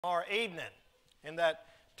Tomorrow evening in that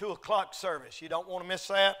 2 o'clock service. You don't want to miss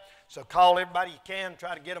that. So call everybody you can.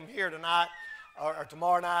 Try to get them here tonight or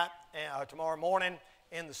tomorrow night or tomorrow morning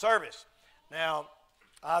in the service. Now,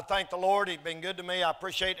 I thank the Lord. He's been good to me. I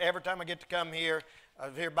appreciate every time I get to come here. I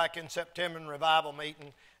was here back in September in revival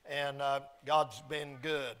meeting, and God's been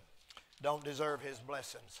good. Don't deserve His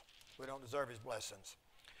blessings. We don't deserve His blessings.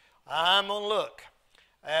 I'm going to look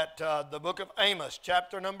at the book of Amos,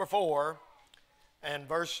 chapter number 4, and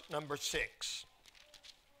verse number 6.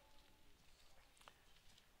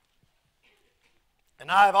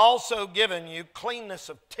 And I have also given you cleanness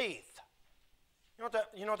of teeth. You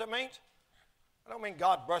know what that means? I don't mean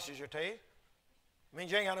God brushes your teeth. It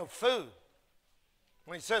means you ain't got no food.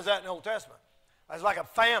 When He says that in the Old Testament, it's like a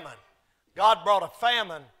famine. God brought a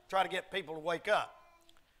famine to try to get people to wake up.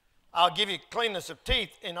 I'll give you cleanness of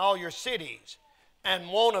teeth in all your cities, and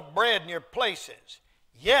want of bread in your places.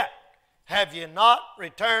 Yet have ye not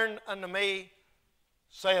returned unto me,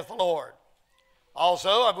 saith the Lord.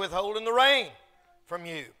 Also I've withholden the rain from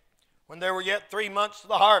you, when there were yet 3 months to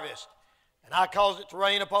the harvest. And I caused it to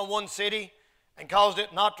rain upon one city, and caused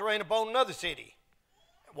it not to rain upon another city.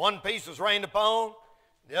 One piece was rained upon,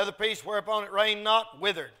 the other piece whereupon it rained not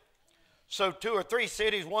withered. So 2 or 3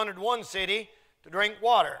 cities wanted one city to drink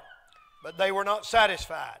water, but they were not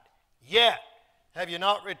satisfied. Yet have you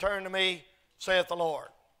not returned to me, saith the Lord.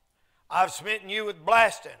 I've smitten you with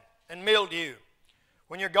blasting and mildew,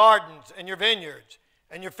 when your gardens and your vineyards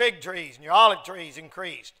and your fig trees and your olive trees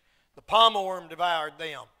increased. The palm worm devoured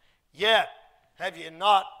them. Yet have you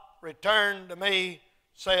not returned to me,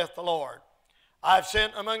 saith the Lord. I've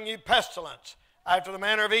sent among you pestilence after the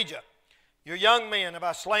manner of Egypt. Your young men have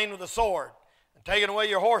I slain with the sword, and taken away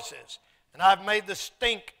your horses. And I've made the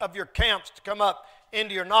stink of your camps to come up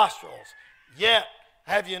into your nostrils. Yet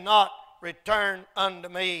have you not returned unto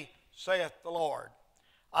me, saith the Lord.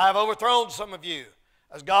 I have overthrown some of you,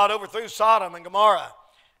 as God overthrew Sodom and Gomorrah.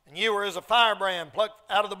 And you were as a firebrand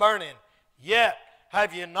plucked out of the burning. Yet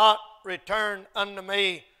have you not returned unto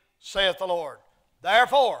me, saith the Lord.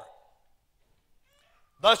 Therefore,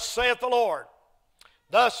 thus saith the Lord,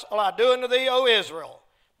 thus will I do unto thee, O Israel,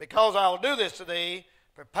 because I will do this to thee.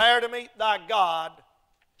 Prepare to meet thy God,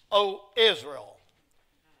 O Israel.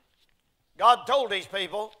 God told these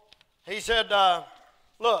people, He said,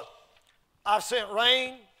 look, I've sent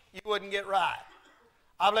rain, you wouldn't get right.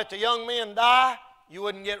 I've let the young men die, you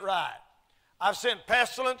wouldn't get right. I've sent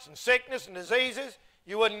pestilence and sickness and diseases,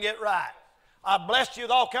 you wouldn't get right. I've blessed you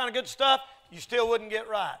with all kind of good stuff, you still wouldn't get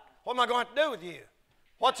right. What am I going to have to do with you?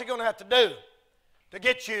 What's He going to have to do to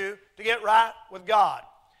get you to get right with God?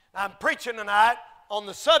 Now, I'm preaching tonight on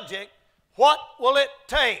the subject, what will it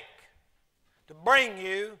take to bring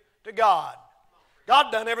you to God?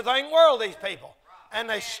 God done everything in the world, these people, and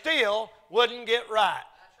they still wouldn't get right.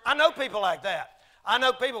 I know people like that. I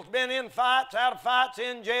know people who've been in fights, out of fights,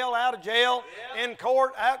 in jail, out of jail, in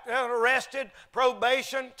court, out, arrested,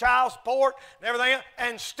 probation, child support, and everything else,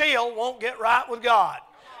 and still won't get right with God.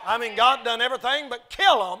 I mean, God done everything but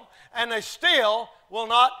kill them, and they still will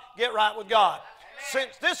not get right with God.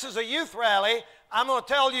 Since this is a youth rally, I'm going to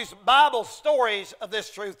tell you some Bible stories of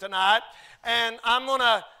this truth tonight, and I'm going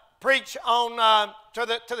to preach on to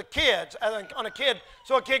the kids, on a kid,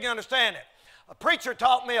 so a kid can understand it. A preacher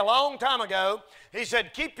taught me a long time ago. He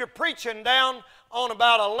said, keep your preaching down on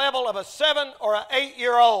about a level of a 7 or an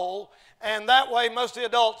 8-year-old, and that way most of the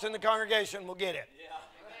adults in the congregation will get it.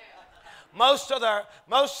 Yeah.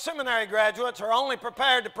 Most seminary graduates are only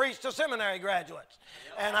prepared to preach to seminary graduates.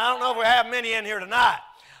 And I don't know if we have many in here tonight.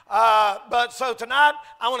 But so tonight,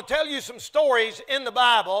 I want to tell you some stories in the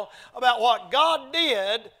Bible about what God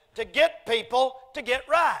did to get people to get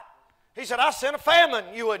right. He said, I sent a famine,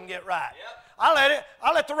 you wouldn't get right. Yep.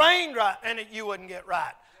 I let the rain dry, and you wouldn't get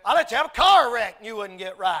right. I let you have a car wreck, and you wouldn't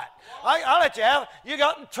get right. I let you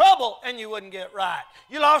got in trouble, and you wouldn't get right.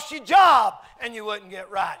 You lost your job, and you wouldn't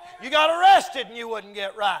get right. You got arrested, and you wouldn't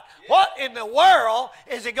get right. What in the world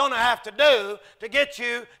is He going to have to do to get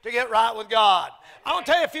you to get right with God? I want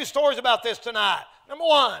to tell you a few stories about this tonight. Number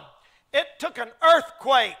one, it took an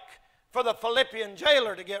earthquake for the Philippian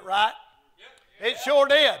jailer to get right. It sure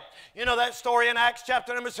did. You know that story in Acts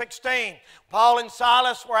chapter number 16. Paul and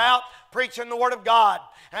Silas were out preaching the Word of God.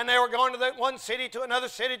 And they were going to one city to another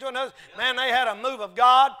city to another. Man, they had a move of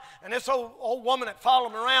God. And this old woman that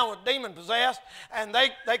followed them around was demon-possessed. And they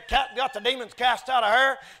got the demons cast out of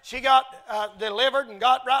her. She got delivered and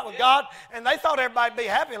got right with God. And they thought everybody would be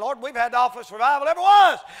happy. Lord, we've had the office revival ever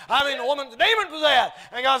was. I mean, the woman's demon-possessed.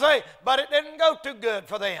 And God said, but it didn't go too good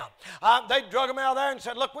for them. They drug them out there and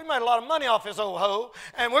said, look, we made a lot of money off this old hoe.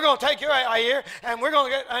 And we're going to take you out here. And we're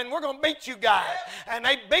going to beat you guys. And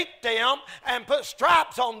they beat them and put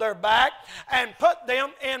stripes on their back and put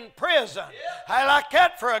them in prison. I like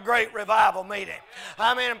that for a great revival meeting.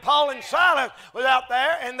 I mean, Paul and Silas was out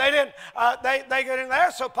there, and they didn't. They get in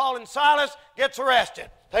there, so Paul and Silas gets arrested.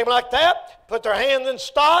 Take them like that, put their hands in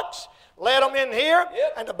stocks, let them in here,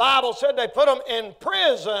 and the Bible said they put them in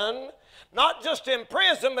prison. Not just in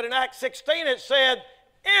prison, but in Acts 16 it said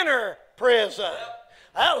inner prison.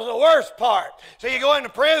 That was the worst part. So you go into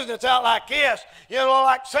prison, it's out like this, you know,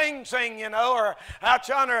 like Sing Sing, you know, or out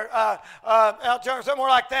yonder, somewhere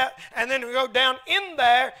like that. And then we go down in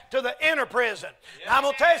there to the inner prison. Now, I'm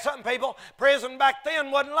going to tell you something, people. Prison back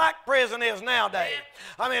then wasn't like prison is nowadays.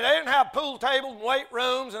 I mean, they didn't have pool tables and weight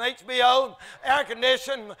rooms and HBO and air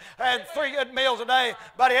conditioning and 3 good meals a day,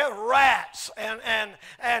 but it had rats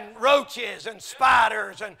and roaches and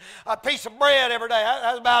spiders and a piece of bread every day.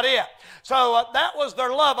 That's about it. So that was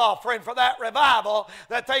their love offering for that revival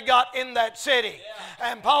that they got in that city.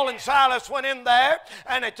 And Paul and Silas went in there,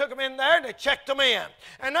 and they took them in there, and they checked them in.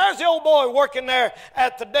 And there's the old boy working there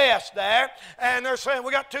at the desk there, and they're saying,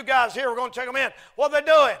 we got 2 guys here, we're going to check them in. What are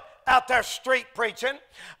they doing? Out there street preaching.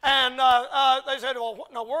 And they said, well, what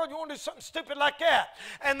in the world, you want to do something stupid like that?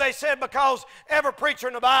 And they said, because every preacher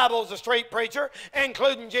in the Bible is a street preacher,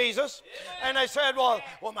 including Jesus. And they said, well,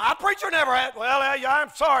 my preacher never had. Well, yeah, I'm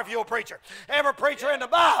sorry if you're a preacher. Every preacher in the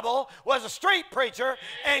Bible was a street preacher,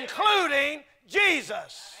 including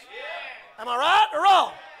Jesus. Am I right or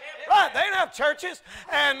wrong? Right, they didn't have churches,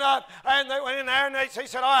 and they went in there, and he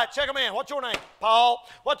said, all right, check them in. What's your name? Paul.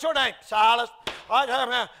 What's your name? Silas. All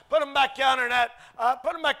right, put them back yonder in that,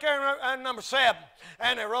 put them back there in number 7.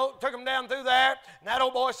 And they took them down through there, and that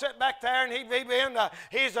old boy sat back there, and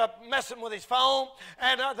he's messing with his phone,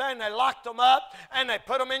 and then they locked them up, and they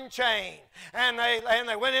put them in chain. And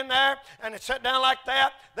they went in there, and they sat down like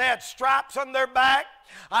that. They had stripes on their back.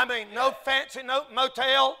 I mean, no fancy, no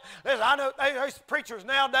motel. Listen, I know these preachers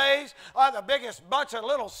nowadays are the biggest bunch of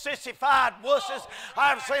little sissified wusses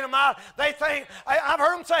I've seen them out. They think, I've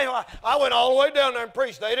heard them say, well, I went all the way down there and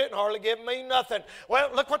preached. They didn't hardly give me nothing. Well,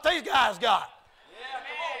 look what these guys got.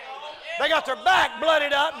 They got their back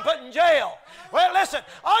bloodied up and put in jail. Well, listen,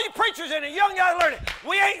 all you preachers and the young guys learning,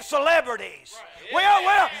 we ain't celebrities.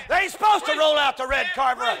 They ain't supposed to roll out the red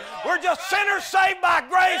carpet. We're just sinners saved by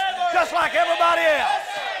grace, just like everybody else.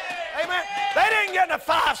 Amen. They didn't get in a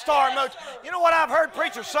 5-star motel. You know what I've heard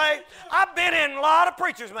preachers say? I've been in a lot of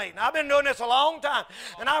preachers' meetings. I've been doing this a long time.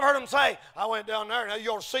 And I've heard them say, I went down there, and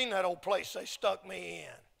you ought to seen that old place they stuck me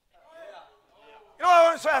in. You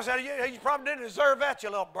know what I said? You probably didn't deserve that, you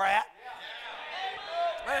little brat.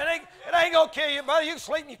 It ain't going to kill you, brother. You can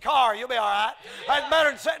sleep in your car. You'll be all right. That's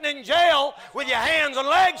better than sitting in jail with your hands and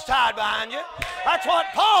legs tied behind you. That's what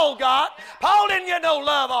Paul got. Paul didn't get no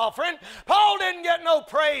love offering. Paul didn't get no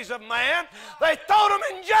praise of man. They threw him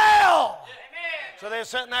in jail. So they're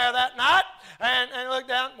sitting there that night, and looked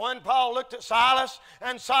down. When Paul looked at Silas,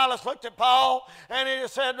 and Silas looked at Paul, and he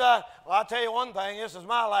just said, well, I'll tell you one thing. This is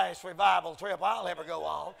my last revival trip I'll ever go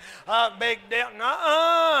on. Big deal.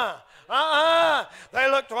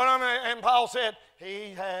 They looked at him, and Paul said,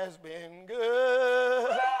 he has been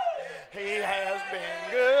good. He has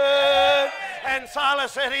been good. And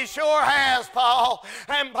Silas said, he sure has, Paul.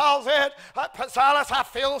 And Paul said, Silas, I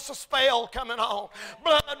feel a spell coming on.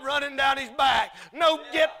 Blood running down his back. No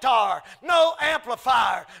guitar, no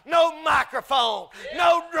amplifier, no microphone,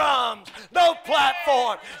 no drums, no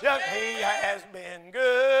platform. Just, he has been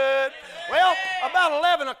good. Well, about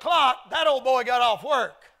 11 o'clock, that old boy got off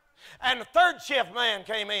work. And the 3rd shift man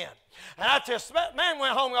came in. And I just, man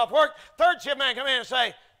went home off work. 3rd shift man came in and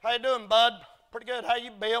say, how you doing, bud? Pretty good. How you,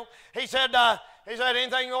 Bill? He said,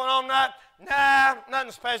 anything going on tonight? Nah,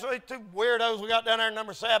 nothing special. These 2 weirdos we got down there in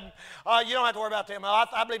number 7. You don't have to worry about them.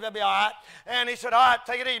 I believe they'll be all right. And he said, all right,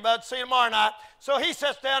 take it easy, bud. See you tomorrow night. So he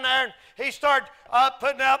sits down there and he started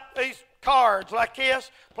putting up these cards like this,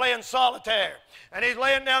 playing solitaire. And he's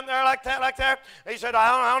laying down there like that. He said,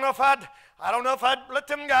 I don't know if I'd let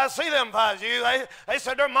them guys see them if I was you. They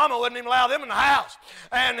said their mama wouldn't even allow them in the house.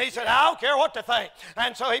 And he said, I don't care what they think.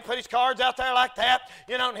 And so he put his cards out there like that,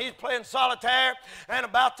 you know, and he's playing solitaire. And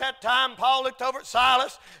about that time, Paul looked over at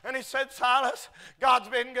Silas, and he said, Silas, God's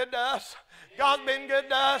been good to us. God's been good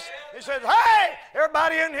to us. He said, hey,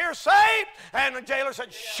 everybody in here saved? And the jailer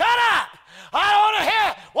said, shut up. I don't want to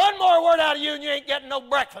hear one more word out of you and you ain't getting no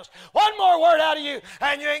breakfast. One more word out of you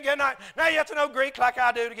and you ain't getting nothing. Now you have to know Greek like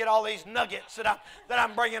I do to get all these nuggets that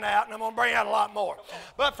I'm bringing out, and I'm going to bring out a lot more.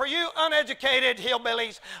 But for you uneducated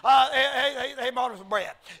hillbillies, they bought him some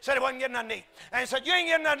bread. Said he wasn't getting nothing to eat. And he said, you ain't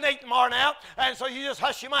getting nothing to eat tomorrow now, and so you just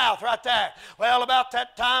hush your mouth right there. Well, about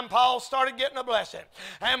that time, Paul started getting a blessing.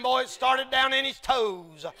 And boy, it started down in his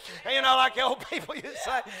toes. And, you know, like the old people used to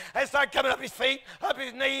say. It started coming up his feet, up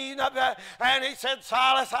his knees, up there. And he said,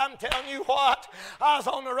 Silas, I'm telling you what, I was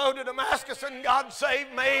on the road to Damascus and God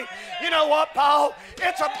saved me. You know what, Paul?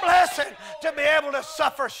 It's a blessing to be able to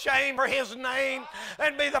suffer shame for his name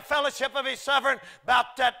and be the fellowship of his suffering.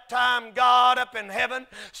 About that time, God up in heaven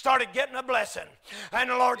started getting a blessing. And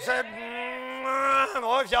the Lord said,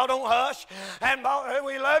 oh, if y'all don't hush. And Paul,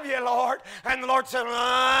 we love you, Lord. And the Lord said,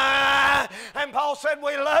 and Paul said,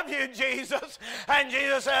 we love you, Jesus. And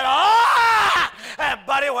Jesus said, and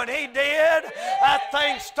buddy, when he did, that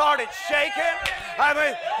thing started shaking. I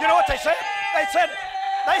mean, you know what they said?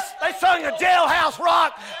 They sung a jailhouse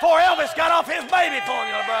rock before Elvis got off his baby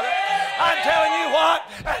formula, brother. I'm telling you what,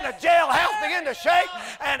 and the jailhouse began to shake,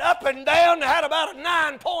 and up and down, they had about a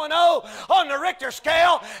 9.0 on the Richter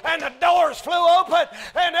scale, and the doors flew open,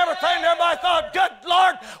 and everything. Everybody thought, good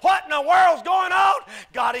Lord, what in the world's going on?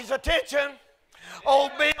 Got his attention.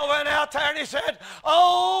 Old Bill went out there and he said,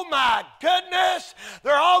 oh my goodness,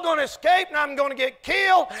 they're all going to escape and I'm going to get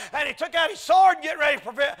killed. And he took out his sword, get ready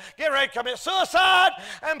to commit suicide.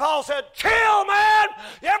 And Paul said, chill, man.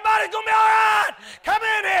 Everybody's going to be all right. Come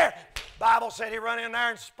in here. Bible said he ran in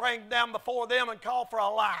there and sprang down before them and called for a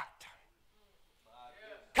light.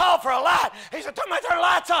 Called for a light. He said, somebody turn the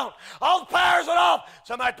lights on. All the powers went off.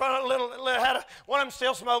 Somebody put a little one of them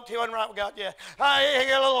still smoked. He wasn't right with God yet. He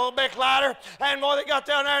got a little big lighter. And boy, they got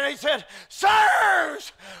down there and he said,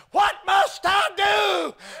 sirs, what must I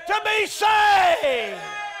do to be saved?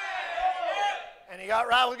 And he got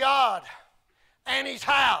right with God and his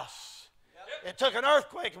house. It took an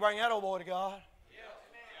earthquake to bring that old boy to God.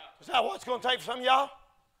 Is that what it's going to take for some of y'all?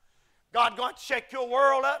 God going to shake your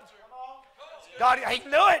world up? God, he can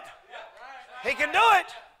do it. He can do it.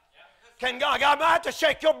 Can God might have to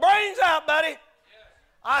shake your brains out, buddy.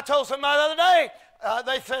 I told somebody the other day,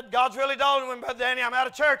 they said, God's really dull when Brother Danny, I'm out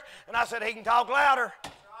of church. And I said, he can talk louder.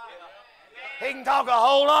 He can talk a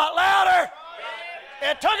whole lot louder.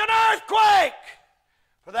 It took an earthquake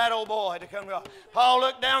for that old boy to come to God. Paul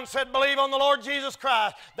looked down and said, believe on the Lord Jesus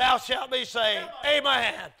Christ, thou shalt be saved.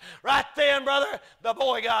 Amen. Right then, brother, the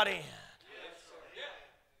boy got in.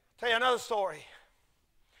 Tell you another story.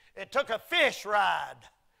 It took a fish ride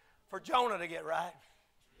for Jonah to get right.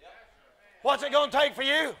 What's it going to take for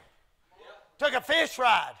you? Took a fish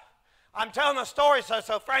ride. I'm telling a story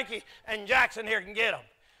so Frankie and Jackson here can get them.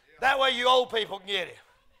 That way you old people can get it.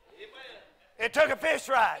 It took a fish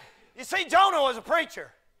ride. You see, Jonah was a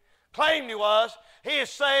preacher. Claimed he was. He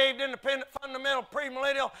is saved, independent, fundamental,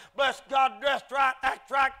 premillennial, blessed God, dressed right,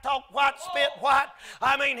 act right, talk white, spit white.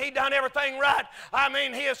 I mean, he done everything right. I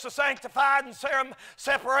mean, he is so sanctified and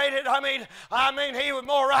separated. I mean, he was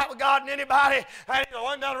more right with God than anybody. And he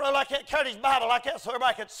went down the road like that, cut his Bible like that so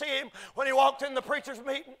everybody could see him when he walked in the preacher's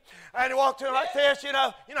meeting. And he walked in like this, you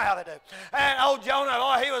know how they do. And old Jonah,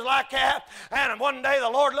 boy, he was like that. And one day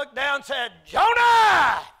the Lord looked down and said,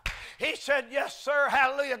 Jonah! He said, yes, sir,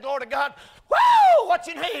 hallelujah, glory to God. Woo! What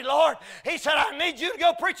you need, Lord? He said, I need you to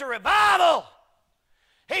go preach a revival.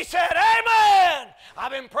 He said, amen.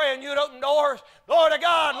 I've been praying you'd open doors. Glory to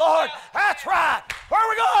God, Lord. That's right. Where are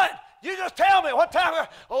we going? You just tell me what time.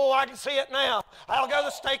 Oh, I can see it now. I'll go to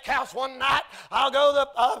the steakhouse one night. I'll go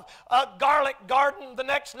to the Garlic Garden the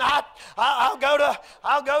next night. I'll go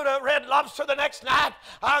to Red Lobster the next night.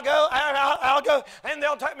 I'll go, and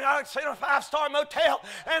they'll take me out to a 5-star motel.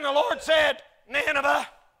 And the Lord said, Nineveh.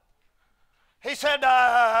 He said,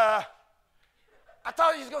 I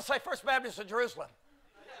thought he was going to say First Baptist of Jerusalem.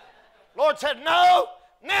 Lord said, no,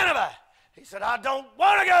 Nineveh. He said, I don't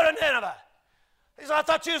want to go to Nineveh. He said, I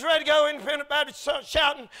thought you was ready to go independent Baptist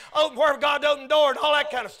shouting, open where God opened the door and all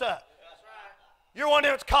that kind of stuff. You're one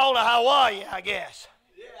that's called to Hawaii, I guess.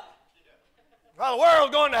 Well, the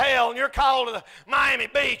world's going to hell and you're called to the Miami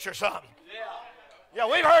Beach or something. Yeah,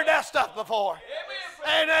 we've heard that stuff before.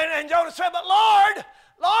 And Jonah said, but Lord,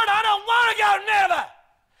 I don't want to go to Nineveh.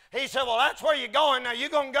 He said, well, that's where you're going. Now, you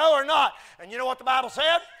going to go or not? And you know what the Bible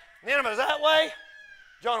said? Nineveh's that way.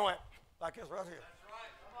 Jonah went like this right here.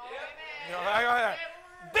 You know, right there.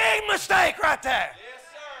 Big mistake right there. Yes,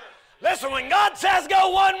 sir. Listen, when God says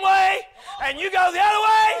go one way and you go the other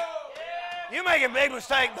way, you make a big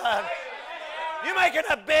mistake, bud. You're making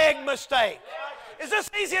a big mistake. Is this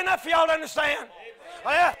easy enough for y'all to understand?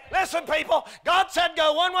 Well, yeah, listen, people. God said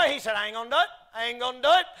go one way. He said, I ain't going to do it. I ain't going to do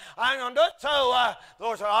it. I ain't going to do it. So the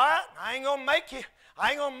Lord said, all right, I ain't going to make you.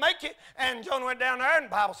 I ain't going to make it. And Jonah went down there, and the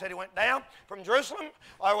Bible said he went down from Jerusalem,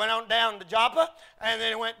 or went on down to Joppa, and then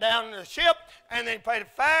he went down to the ship, and then he paid a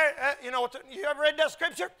fare. You ever read that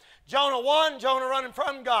scripture? Jonah 1, Jonah running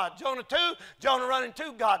from God. Jonah 2, Jonah running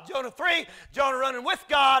to God. Jonah 3, Jonah running with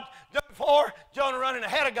God. Jonah 4, Jonah running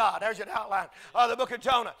ahead of God. There's your outline of the book of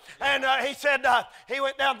Jonah. And he said, he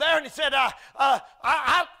went down there, and he said,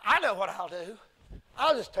 I know what I'll do.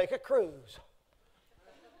 I'll just take a cruise.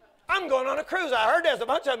 I'm going on a cruise. I heard there's a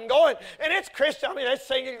bunch of them going, and it's Christian. I mean, there's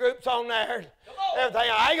singing groups on there and everything.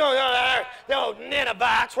 I ain't going to go there. The old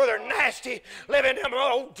Ninevites where they're nasty, live in them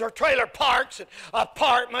old trailer parks and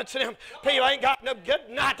apartments, and them people ain't got no good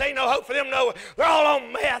night. There ain't no hope for them. No, they're all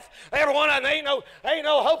on meth. Every one of them, ain't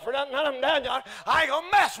no hope for nothing. None of them down there. I ain't going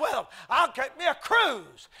to mess with them. I'll take me a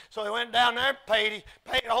cruise. So he went down there, paid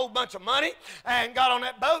a whole bunch of money, and got on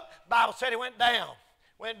that boat. The Bible said he went down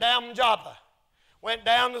from Joppa. Went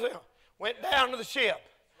down to the ship,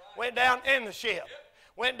 went down in the ship,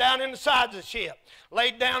 went down in the sides of the ship,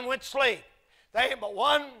 laid down, went to sleep. There ain't but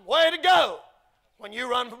one way to go when you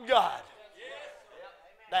run from God.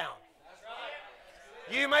 Down.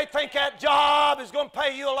 You may think that job is going to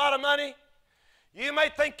pay you a lot of money. You may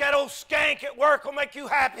think that old skank at work will make you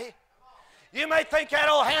happy. You may think that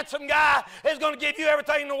old handsome guy is going to give you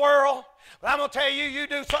everything in the world. But I'm going to tell you, you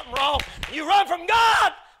do something wrong, you run from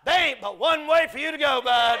God. There ain't but one way for you to go,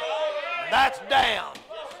 bud. That's down.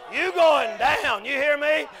 You going down. You hear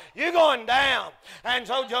me? You going down. And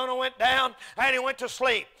so Jonah went down and he went to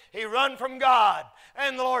sleep. He run from God.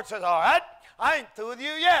 And the Lord says, all right, I ain't through with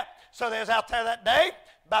you yet. So they was out there that day.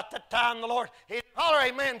 About that time the Lord, he holler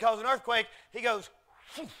amen, cause an earthquake. He goes,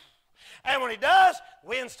 phew. And when he does,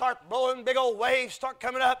 winds start blowing, big old waves start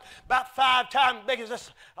coming up, about 5 times big as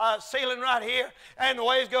this ceiling right here. And the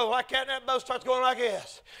waves go like that, and that boat starts going like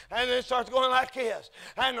this. And then it starts going like this.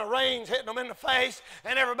 And the rain's hitting them in the face,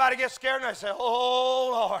 and everybody gets scared, and they say,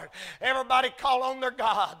 oh, Lord. Everybody call on their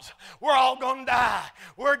gods. We're all going to die.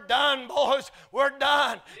 We're done, boys. We're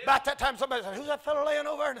done. Yeah. About that time, somebody said, who's that fellow laying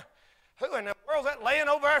over there? Who in the world's that laying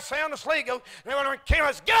over there sound asleep? And everyone came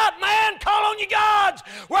and said, get up, man, call on your gods.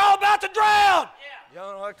 We're all about to drown. Yeah. You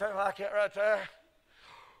know what like it right there?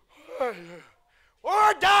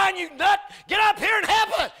 We're dying, you nut. Get up here and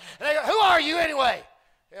help us. And they go, who are you anyway?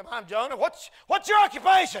 I'm Jonah. What's your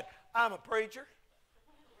occupation? I'm a preacher.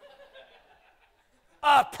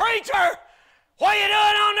 A preacher? What are you doing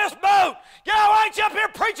on this boat? Get out, why ain't you up here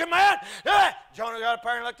preaching, man? Jonah got up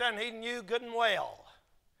there and looked at him, and he knew good and well.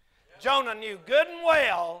 Jonah knew good and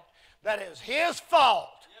well that it was his fault.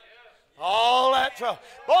 All that trouble.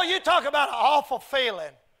 Boy, you talk about an awful feeling.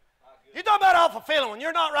 You talk about an awful feeling. When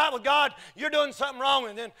you're not right with God, you're doing something wrong,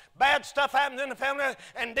 and then bad stuff happens in the family,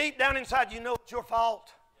 and deep down inside you know it's your fault.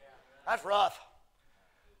 That's rough.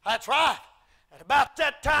 That's right. And about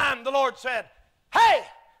that time, the Lord said, hey,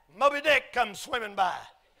 Moby Dick comes swimming by.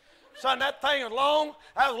 Son, that thing was long.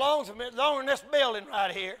 That was longer than this building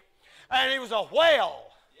right here. And he was a whale.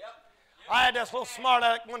 I had this little smart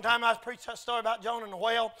aleck. One time I preached that story about Jonah and the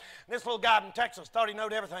whale. And this little guy from Texas thought he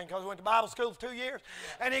knowed everything because he went to Bible school for 2 years.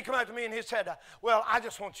 And he came up to me and he said, well, I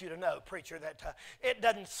just want you to know, preacher, that it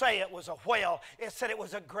doesn't say it was a whale. It said it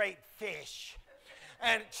was a great fish.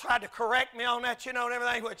 And tried to correct me on that, and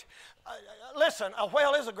everything. Which, listen, a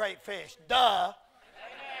whale is a great fish. Duh.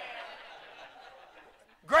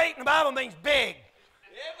 Great in the Bible means big.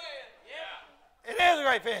 It is a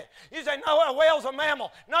great fish. You say, no, a whale's a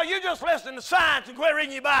mammal. No, you just listen to science and quit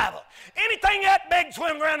reading your Bible. Anything that big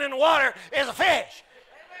swimming around in the water is a fish.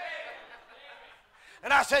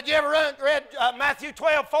 And I said, you ever read Matthew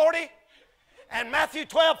 12:40? And Matthew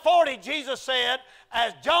 12:40, Jesus said,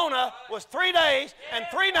 as Jonah was 3 days and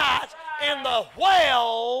 3 nights in the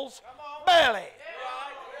whale's belly.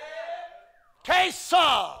 Case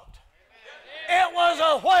solved. It was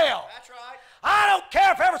a whale. That's right. I don't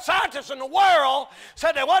care if every scientist in the world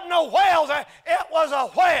said there wasn't no whales there. It was a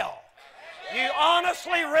whale. You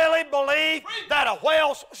honestly really believe that a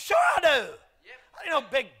whale? Sure I do. That ain't no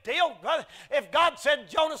big deal, brother. If God said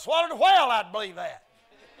Jonah swallowed a whale, I'd believe that.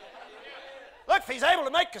 Look, if he's able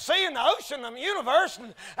to make the sea and the ocean and the universe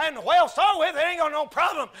and the whale start with, there ain't got no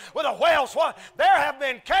problem with a whale swallow. There have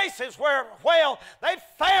been cases where they've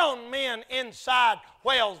found men inside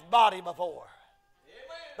whale's body before.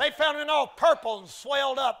 They found it all purple and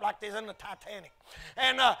swelled up like they's in the Titanic.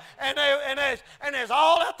 And there's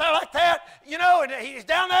all out there like that, you know, and he's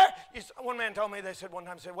down there. One man told me, they said one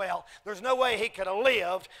time, said, well, there's no way he could have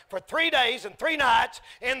lived for 3 days and 3 nights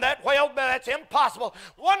in that whale belly. That's impossible.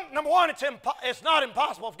 Number one, it's not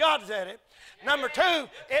impossible if God said it. Number two,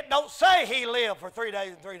 it don't say he lived for 3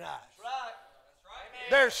 days and 3 nights. That's right.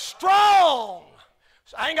 They're strong.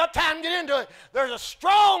 I ain't got time to get into it. There's a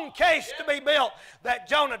strong case to be built that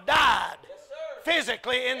Jonah died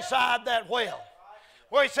physically inside that whale.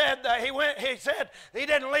 Where he said he said he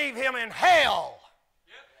didn't leave him in hell.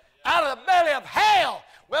 Out of the belly of hell.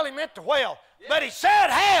 Well, he meant the whale, but he said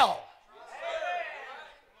hell.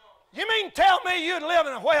 You mean tell me you'd live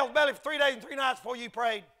in a whale's belly for 3 days and 3 nights before you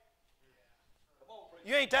prayed?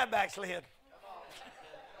 You ain't that backslid.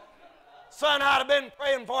 Son, I'd have been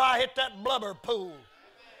praying before I hit that blubber pool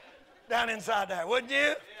down inside there, wouldn't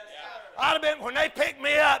you? I'd have been, when they picked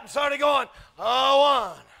me up and started going,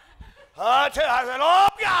 oh, 1, oh, 2, I said, oh,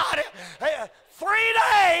 God. Hey, 3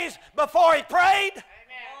 days before he prayed. Amen.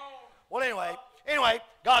 Well, anyway,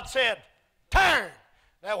 God said, turn.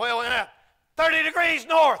 That whale went out. 30 degrees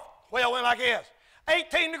north, whale went like this.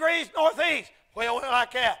 18 degrees northeast, whale went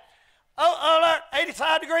like that. Alert,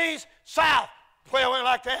 85 degrees south, whale went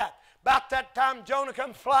like that. About that time, Jonah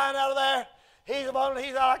comes flying out of there. He's out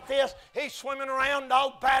like this. He's swimming around,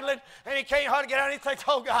 dog paddling, and he can't hardly get out. And he thinks,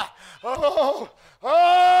 oh, God, oh,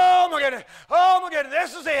 my goodness,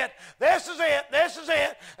 this is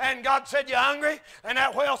it. And God said, you hungry? And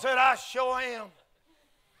that whale said, I sure am.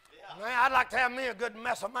 Yeah. Man, I'd like to have me a good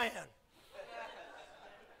mess of man.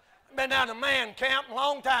 Been down to man camp a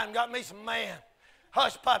long time, got me some man.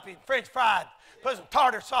 Hush puppy, French fried, put some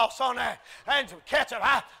tartar sauce on there, and some ketchup.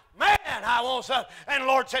 Man, I want some. And the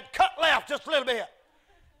Lord said, cut left just a little bit.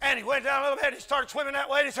 And he went down a little bit, and he started swimming that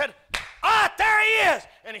way, and he said, there he is.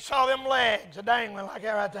 And he saw them legs a-dangling like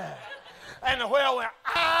that right there. And the whale went,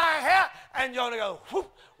 and Jonah goes,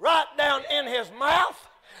 whoop, right down in his mouth.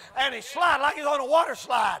 And he slid like he's on a water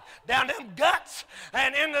slide down them guts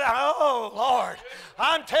and into the, oh, Lord.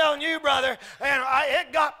 I'm telling you, brother, and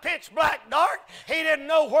it got pitch black dark. He didn't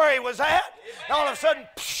know where he was at. All of a sudden,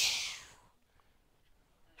 psh.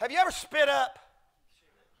 Have you ever spit up?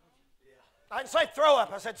 I didn't say throw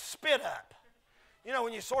up. I said spit up. You know,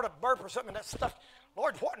 when you sort of burp or something, that stuff,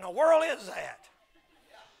 Lord, what in the world is that?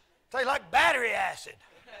 Tastes like battery acid.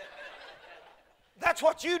 That's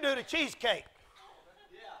what you do to cheesecake.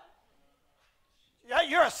 Yeah,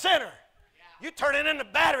 you're a sinner. You turn it into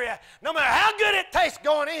battery acid. No matter how good it tastes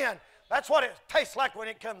going in, that's what it tastes like when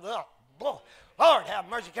it comes up. Lord have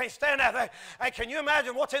mercy, you can't stand that thing. Hey, can you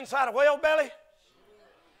imagine what's inside a whale belly?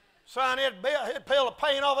 Son, it'd peel the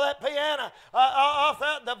paint off of that piano,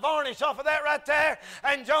 the varnish off of that right there.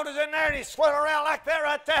 And Jonah's in there and he's swirling around like that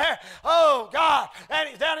right there. Oh, God. And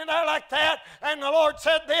he's down in there like that. And the Lord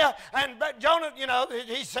said this. And Jonah, you know,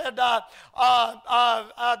 he said, thou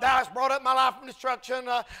hast brought up my life from destruction.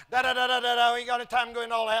 We ain't got any time to go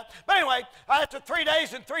into all that. But anyway, after 3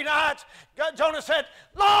 days and 3 nights, Jonah said,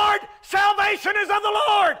 Lord, salvation is of the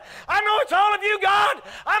Lord. I know it's all of you, God.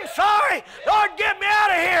 I'm sorry. Lord, get me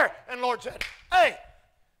out of here. And the Lord said, hey.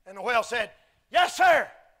 And the whale said, yes, sir.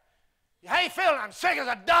 How you feeling? I'm sick as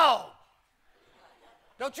a dog.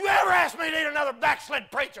 Don't you ever ask me to eat another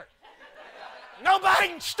backslid preacher. Nobody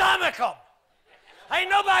can stomach them. Ain't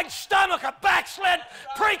nobody can stomach a backslid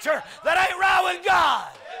preacher that ain't right with God.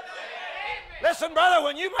 Listen, brother,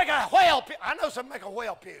 when you make a whale puke, I know some make a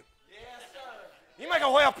whale puke. You make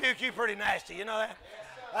a whale puke, you pretty nasty. You know that?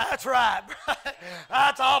 That's right.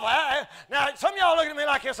 That's awful. Now, some of y'all looking at me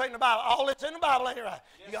like this ain't in the Bible. All it's in the Bible ain't right.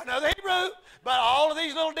 You got to know the Hebrew, but all of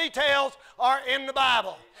these little details are in the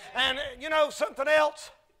Bible. And you know something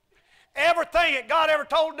else? Everything that God ever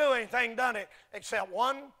told to do anything, done it, except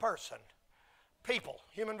one person. People,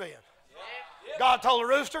 human being. God told the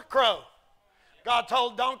rooster, crow. God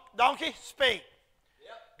told donkey, speak.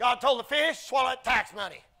 God told the fish, swallow tax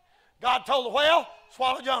money. God told the whale,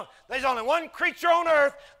 swallow Jonah. There's only one creature on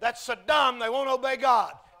earth that's so dumb they won't obey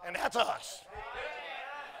God, and that's us.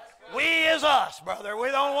 We is us, brother. We're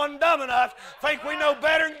the only one dumb enough to think we know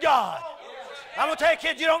better than God. I'm going to tell you,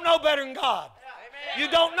 kids, you don't know better than God. You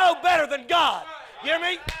don't know better than God. You hear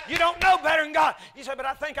me? You don't know better than God. You say, but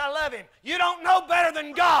I think I love him. You don't know better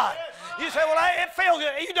than God. You say, well, it feels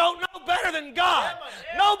good. You don't know better than God.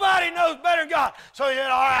 Nobody knows better than God. So you said,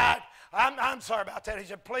 all right. I'm sorry about that. He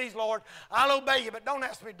said, please, Lord, I'll obey you, but don't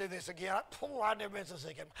ask me to do this again. I've never been so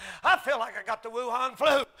sick. I feel like I got the Wuhan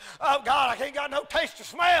flu. Oh, God, I ain't got no taste or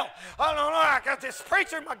smell. Oh, no, I got this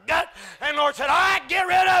preacher in my gut. And the Lord said, all right, get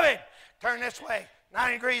rid of him. Turn this way.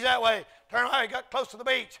 90 degrees that way. Turn around, he got close to the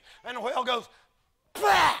beach, and the whale goes,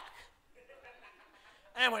 back.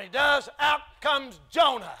 And when he does, out comes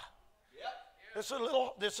Jonah. Yep.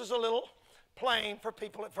 This is a little plain for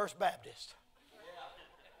people at First Baptist.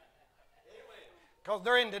 Because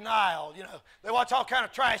they're in denial, you know. They watch all kind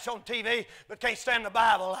of trash on TV, but can't stand the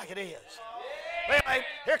Bible like it is. Anyway,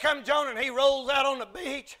 here comes Jonah, and he rolls out on the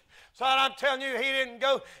beach. So I'm telling you, he didn't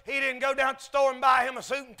go down to the store and buy him a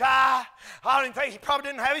suit and tie. I don't even think he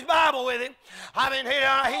probably didn't have his Bible with him. I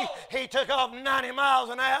mean, he took off 90 miles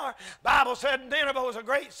an hour. Bible said Nineveh was a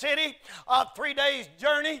great city, 3 days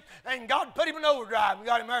journey, and God put him in overdrive and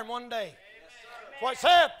got him there in 1 day. That's what it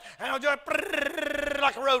said. And I was just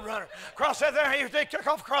like a road runner. Across there, he took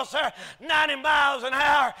off across there 90 miles an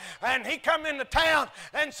hour, and he come into town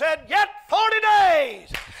and said, yet 40 days,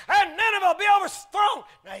 and Nineveh will be overthrown.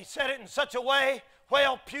 Now, he said it in such a way,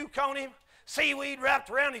 whale puke on him, seaweed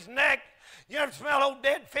wrapped around his neck. You ever smell old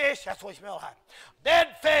dead fish? That's what he smelled like. Dead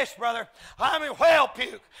fish, brother. I mean, whale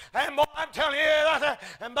puke. And boy, I'm telling you,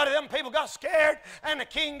 and buddy, them people got scared, and the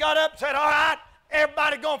king got up and said, all right,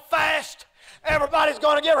 everybody going to fast. Everybody's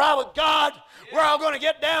going to get right with God. We're all going to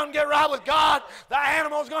get down and get right with God. The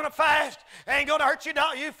animal's going to fast. It ain't going to hurt your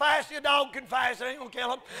dog. You fast, your dog can fast. It ain't going to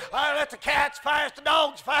kill him. Let the cats fast, the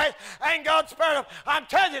dogs fast. Ain't God spared them. I'm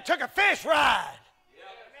telling you, it took a fish ride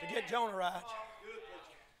to get Jonah right.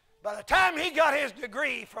 By the time he got his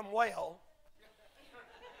degree from whale,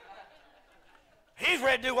 he's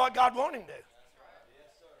ready to do what God wanted him to do.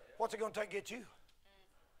 What's it going to take to get you?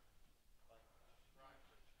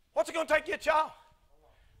 What's it going to take to get y'all?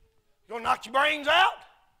 You going to knock your brains out?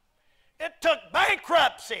 It took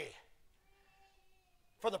bankruptcy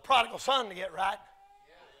for the prodigal son to get right.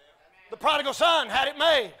 The prodigal son had it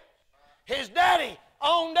made. His daddy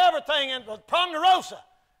owned everything in Ponderosa.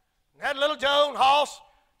 Had little Joe and Hoss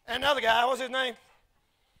and another guy. What's his name?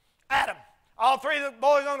 Adam. All three of the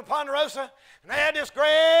boys on the Ponderosa. And they had this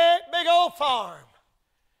great big old farm.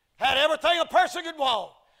 Had everything a person could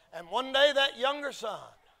want. And one day that younger son,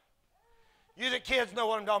 you the kids know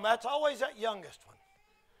what I'm talking about. It's always that youngest one.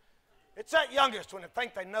 It's that youngest one that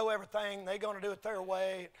think they know everything. They're going to do it their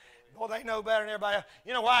way. Boy, they know better than everybody else.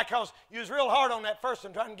 You know why? Because you was real hard on that first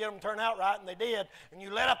one trying to get them to turn out right, and they did. And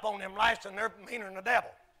you let up on them last, and they're meaner than the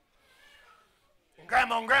devil. And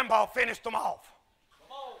Grandma and Grandpa finished them off.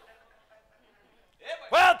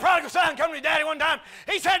 Well, the prodigal son come to his daddy one time.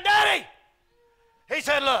 He said, Daddy! He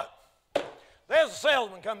said, look, there's a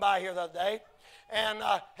salesman come by here the other day. And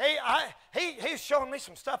he's showing me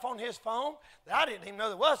some stuff on his phone that I didn't even know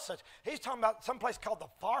there was such. He's talking about some place called the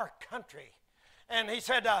Far Country. And he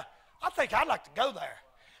said, I think I'd like to go there.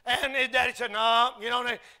 And his daddy said, no, you know.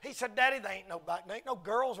 He said, Daddy, there ain't no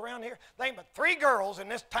girls around here. There ain't but 3 girls in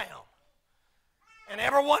this town. And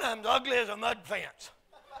every one of them's ugly as a mud fence.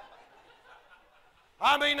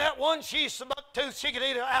 I mean, that one, she's so buck-toothed she could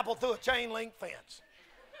eat an apple through a chain link fence.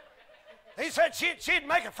 He said she'd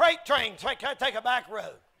make a freight train take a back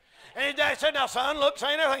road. And his dad said, now, son, look,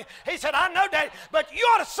 saying everything. He said, I know, Daddy, but you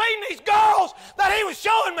ought to seen these girls that he was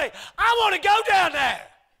showing me. I want to go down there.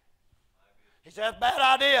 He said, that's a bad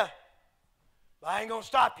idea, but I ain't going to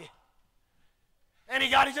stop you. And he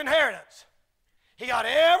got his inheritance. He got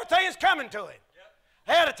everything that's coming to him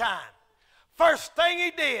ahead of time. First thing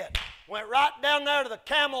he did, went right down there to the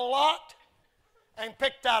camel lot and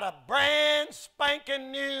picked out a brand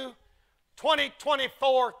spanking new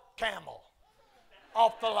 2024 camel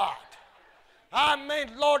off the lot. I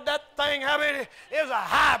mean, Lord, that thing, I mean, it was a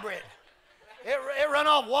hybrid. It run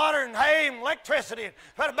off water and hay and electricity and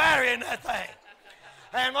put a battery in that thing.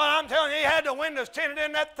 And what I'm telling you, he had the windows tinted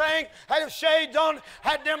in that thing, had the shades on,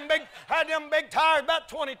 had them big tires about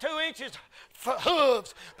 22 inches,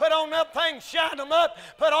 hooves, put on that thing, shined them up,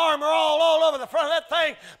 put armor all over the front of that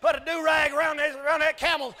thing, put a do-rag around that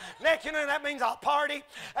camel's neck, you know, that means a party.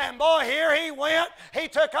 And boy, here he went. He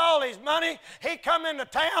took all his money. He come into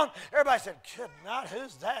town. Everybody said, good night,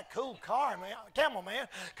 who's that? Cool car, man. Camel, man.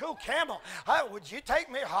 Cool camel. Would you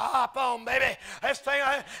take me? Hop on, baby. This thing,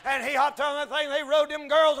 and he hopped on that thing. They rode them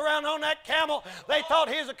girls around on that camel. They thought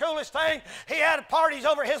he was the coolest thing. He had parties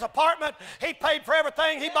over his apartment. He paid for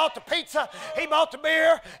everything. He bought the pizza. He bought the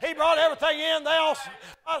beer. He brought everything in. They all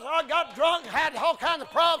got drunk, had all kinds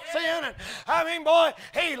of props in, and I mean, boy,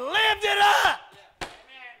 he lived it up.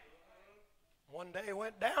 One day he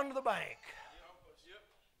went down to the bank,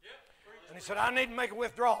 and he said, I need to make a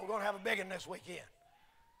withdrawal. We're going to have a big one this weekend.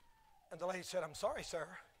 And the lady said, I'm sorry, sir.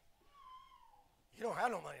 You don't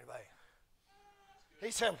have no money in the bank.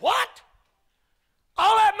 He said, what?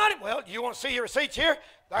 All that money? Well, you want to see your receipts here?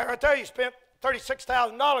 Right there, you spent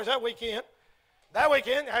 $36,000 that weekend. that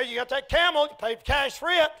weekend, you got that camel, you paid cash for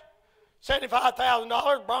it,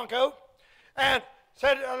 $75,000 Bronco, and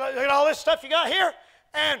said, look at all this stuff you got here,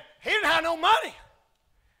 and he didn't have no money.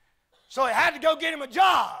 So he had to go get him a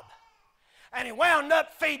job, and he wound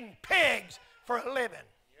up feeding pigs for a living.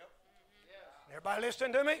 Everybody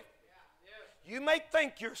listening to me? You may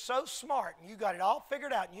think you're so smart and you got it all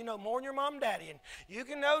figured out and you know more than your mom and daddy and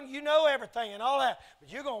you know everything and all that,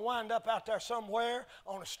 but you're going to wind up out there somewhere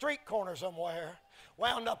on a street corner somewhere,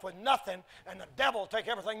 wound up with nothing, and the devil will take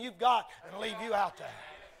everything you've got and leave you out there.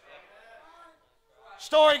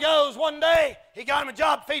 Story goes, one day he got him a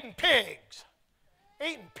job feeding pigs,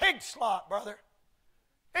 eating pig slop, brother,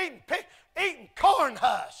 eating corn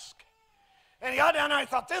husk. And he got down there and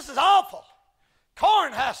he thought, this is awful.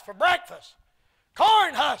 Corn husk for breakfast.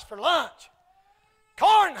 Corn husk for lunch.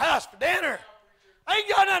 Corn husk for dinner. I ain't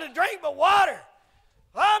got nothing to drink but water.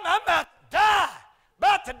 I'm about to die.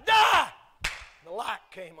 About to die. The light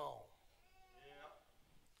came on.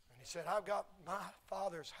 And he said, I've got my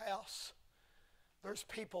father's house. There's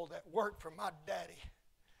people that work for my daddy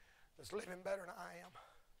that's living better than I am.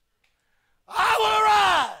 I will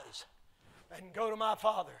arise and go to my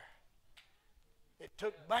father. It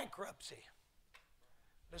took bankruptcy.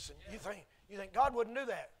 Listen, you think God wouldn't do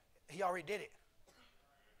that? He already did it.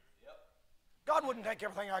 God wouldn't take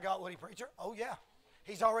everything I got, would he, preacher? Oh, yeah.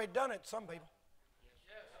 He's already done it to some people.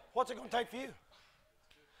 What's it going to take for you?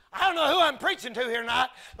 I don't know who I'm preaching to here tonight,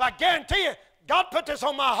 but I guarantee you, God put this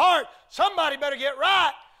on my heart. Somebody better get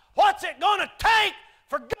right. What's it going to take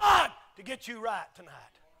for God to get you right tonight?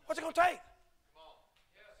 What's it going to take?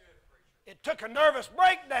 It took a nervous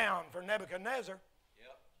breakdown for Nebuchadnezzar.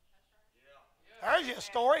 There's your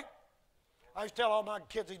story. I used to tell all my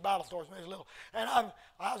kids these Bible stories when they was little. And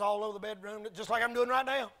I was all over the bedroom, just like I'm doing right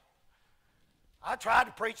now. I tried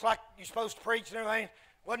to preach like you're supposed to preach and everything.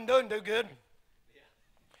 Wasn't doing too good.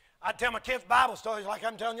 I'd tell my kids Bible stories like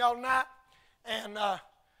I'm telling y'all tonight. And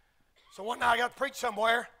so one night I got to preach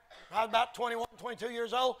somewhere. I was about 21, 22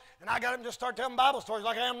 years old. And I got them just start telling Bible stories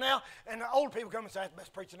like I am now. And the old people come and say, that's the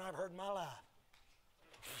best preaching I've heard in my life.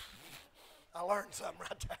 I learned something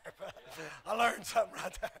right there. I learned something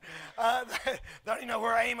right there. Don't even know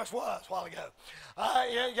where Amos was a while ago.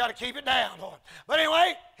 You got to keep it down. But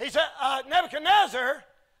anyway, he said, Nebuchadnezzar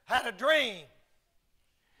had a dream.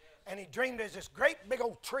 And he dreamed there's this great big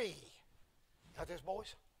old tree. Got this,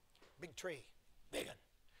 boys? Big tree. Big one.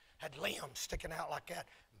 Had limbs sticking out like that.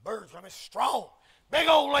 Birds, I mean, strong. Big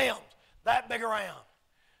old limbs. That big around.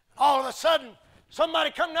 And all of a sudden,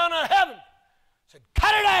 somebody come down out of heaven. Said,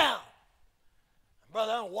 cut it down.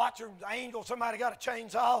 Brother, I'm watching the angel, somebody got a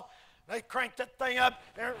chainsaw. They cranked that thing up.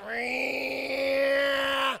 And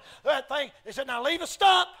that thing. They said, now leave a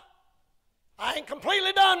stump. I ain't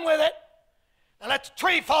completely done with it. And let the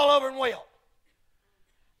tree fall over and wilt.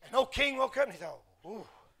 And old king woke up and he thought, ooh,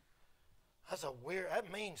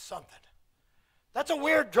 that means something. That's a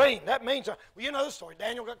weird dream. That means, well, you know the story.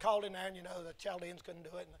 Daniel got called in there and you know the Chaldeans couldn't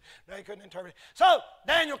do it and they couldn't interpret it. So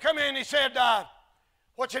Daniel come in and he said,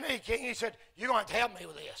 what you need, king? He said, you're going to have to help me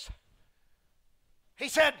with this. He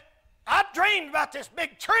said, I dreamed about this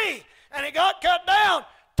big tree and it got cut down.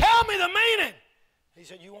 Tell me the meaning. He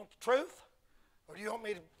said, you want the truth? Or do you want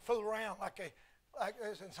me to fool around like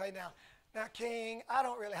this and say, now, king, I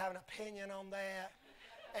don't really have an opinion on that.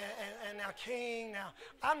 And now, king, now,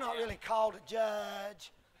 I'm not really called a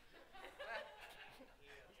judge.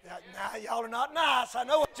 Now, y'all are not nice. I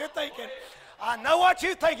know what you're thinking. I know what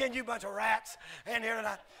you're thinking, you bunch of rats. And here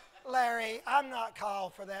tonight, Larry, I'm not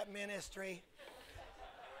called for that ministry.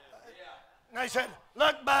 And they said,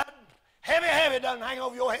 look, bud, heavy doesn't hang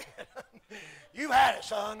over your head. You've had it,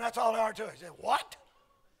 son. That's all there are to it. He said, what?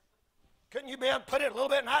 Couldn't you be able to put it a little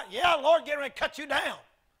bit higher? Yeah, the Lord getting ready to cut you down.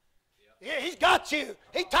 Yeah, he's got you.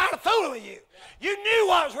 He's tired of fooling with you. You knew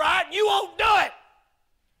what was right, and you won't do it.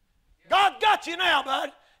 God's got you now,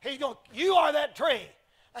 bud. You are that tree.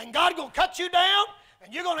 And God's going to cut you down,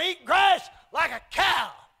 and you're going to eat grass like a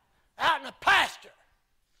cow out in the pasture.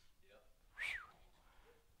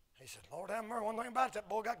 He said, Lord have mercy. One thing about it, that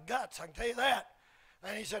boy got guts, I can tell you that.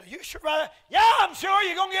 And he said, are you sure about that? Yeah, I'm sure.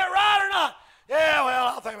 You're going to get right or not? Yeah, well,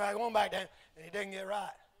 I'll think about it. Going back down. And he didn't get right.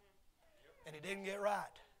 And he didn't get right.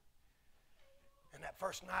 And that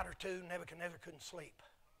first night or two, Nebuchadnezzar couldn't sleep.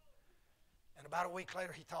 And about a week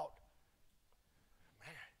later, he thought,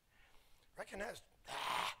 man, I reckon it's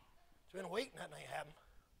been a week, nothing ain't happened.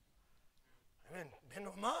 It's been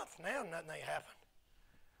a month, now nothing ain't happened.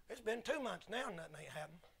 It's been 2 months, now nothing ain't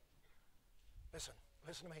happened. Listen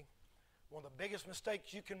to me. One of the biggest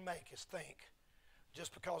mistakes you can make is think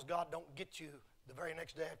just because God don't get you the very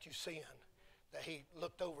next day after you sin, that he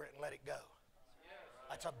looked over it and let it go.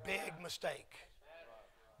 That's a big mistake.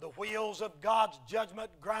 The wheels of God's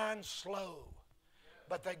judgment grind slow,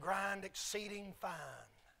 but they grind exceeding fine.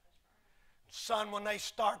 Son, when they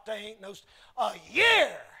start, they ain't no... A year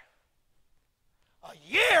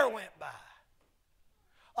went by.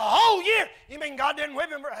 A whole year. You mean God didn't whip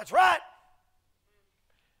him? That's right.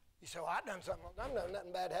 You say, well, I done something. I've done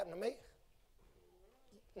nothing bad happened to me.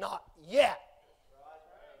 Not yet.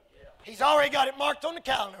 He's already got it marked on the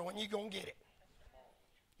calendar when you're going to get it.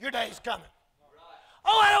 Your day's coming.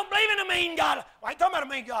 Oh, I don't believe in a mean God. I ain't talking about a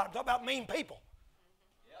mean God. I'm talking about mean people.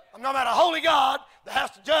 I'm talking about a holy God that has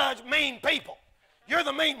to judge mean people. You're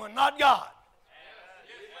the mean one, not God.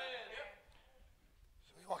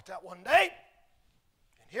 So he walked out one day,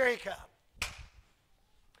 and here he come.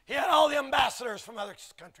 He had all the ambassadors from other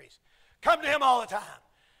countries come to him all the time.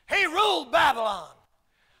 He ruled Babylon.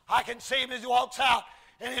 I can see him as he walks out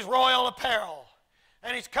in his royal apparel,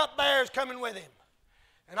 and his cupbearers coming with him,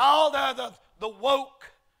 and all the woke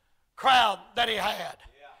crowd that he had.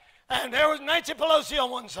 And there was Nancy Pelosi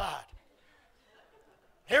on one side.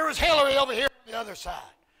 Here was Hillary over here on the other side.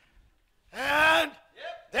 And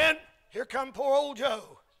then here come poor old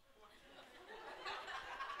Joe.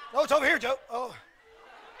 No, it's over here, Joe. Oh.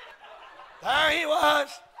 There he was.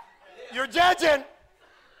 You're judging.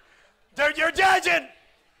 You're judging.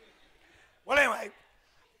 Well, anyway,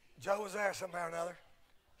 Joe was there somehow or another.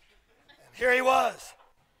 And here he was.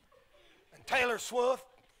 And Taylor Swift.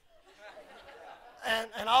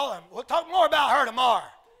 And all of them. We'll talk more about her tomorrow.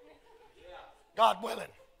 God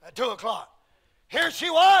willing, at 2 o'clock. Here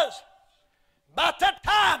she was. About that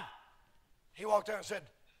time, he walked out and said,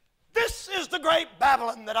 this is the great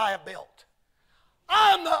Babylon that I have built.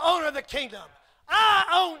 I'm the owner of the kingdom. I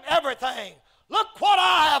own everything. Look what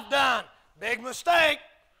I have done. Big mistake.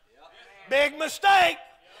 Big mistake.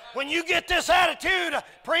 When you get this attitude,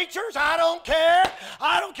 preachers, I don't care.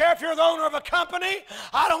 I don't care if you're the owner of a company.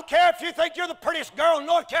 I don't care if you think you're the prettiest girl in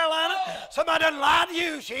North Carolina. Somebody doesn't lie to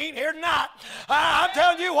you. She ain't here tonight. I'm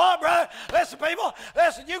telling you what, brother. Listen, people.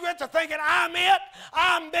 Listen, you get to thinking I'm it.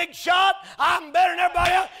 I'm big shot. I'm better than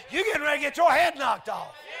everybody else. You're getting ready to get your head knocked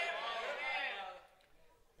off.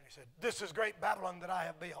 And he said, this is great Babylon that I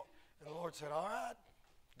have built. And the Lord said, all right,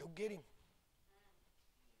 go get him.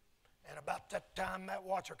 And about that time, that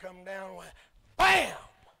watcher come down and went, bam!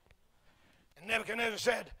 And Nebuchadnezzar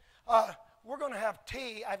said, we're going to have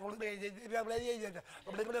tea. Oh, my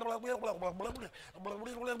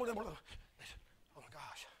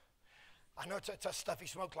gosh. I know it's that stuff he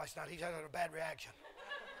smoked last night. He's had a bad reaction.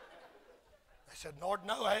 I said, Lord,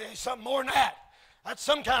 no, it's something more than that. That's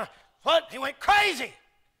some kind of, what? He went crazy.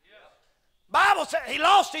 Bible said he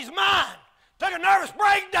lost his mind. Took a nervous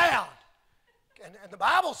breakdown. And the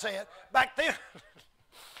Bible said back then,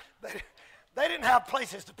 they didn't have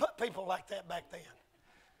places to put people like that back then.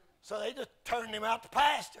 So they just turned him out to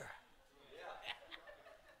pasture.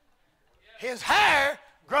 His hair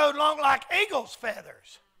growed long like eagle's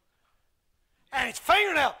feathers. And his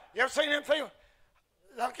fingernail, you ever seen them fingernails?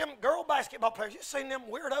 Like them girl basketball players, you seen them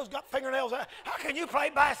weirdos got fingernails? How can you play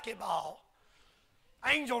basketball?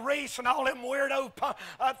 Angel Reese and all them weirdo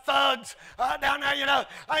thugs down there, you know,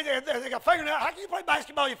 they got fingernails. How can you play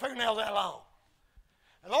basketball with your fingernails that long?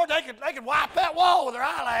 And Lord, they could wipe that wall with their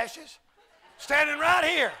eyelashes, standing right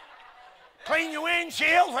here. Clean your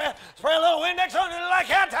windshield, spray a little Windex on it like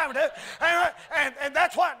that time to do. And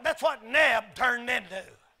that's what Neb turned into.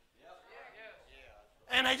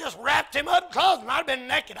 And they just wrapped him up in clothes. Might have been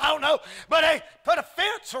naked, I don't know. But they put a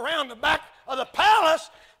fence around the back of the palace,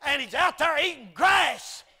 and he's out there eating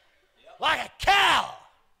grass like a cow.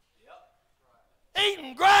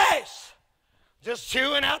 Eating grass. Just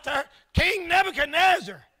chewing out there. King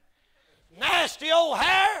Nebuchadnezzar. Nasty old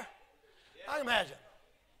hair. I can imagine.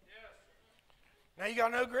 Now you got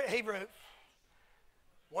to know Hebrew.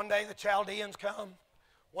 One day the Chaldeans come.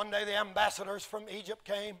 One day the ambassadors from Egypt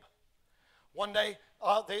came. One day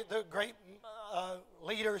the great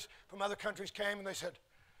leaders from other countries came and they said,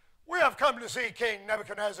 we have come to see King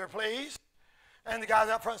Nebuchadnezzar, please. And the guys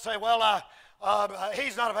up front say, well,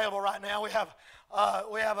 he's not available right now. We have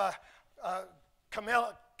a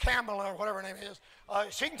Camel or whatever her name is.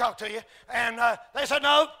 She can talk to you. And they said,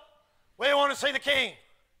 no, we want to see the king.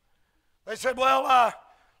 They said, well,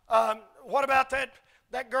 what about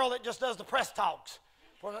that girl that just does the press talks?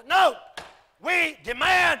 No, we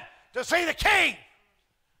demand to see the king.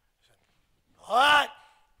 Said, all right.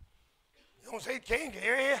 You want to see the king?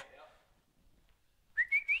 Here he is.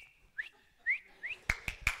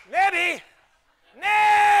 Nebby!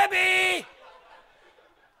 Nebby!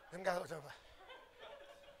 Them guys looked over.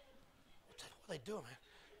 What are they doing, man?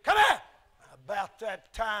 Come here! About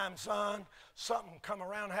that time, son, something come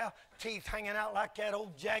around the house, teeth hanging out like that,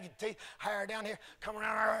 old jagged teeth, hair down here, come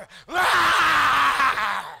around her.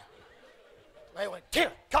 Ah! They went,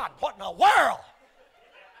 dear God, what in the world?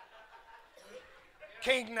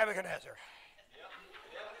 King Nebuchadnezzar.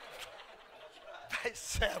 They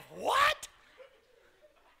said, what?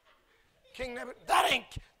 King Nebuchadnezzar?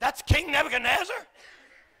 That's King Nebuchadnezzar?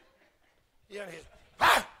 Yeah, he's,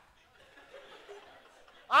 ah!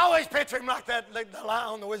 I always picture him like that, like the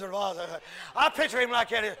lion on the Wizard of Oz. I picture him like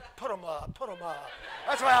that. Put him up, put him up.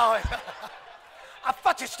 That's where I always, I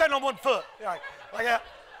thought you stand on one foot. Like that.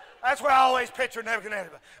 That's where I always picture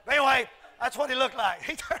Nebuchadnezzar. But anyway, that's what he looked like.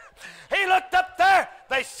 He looked up there.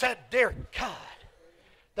 They said, dear God,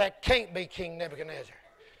 that can't be King Nebuchadnezzar.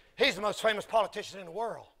 He's the most famous politician in the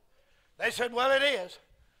world. They said, well, it is.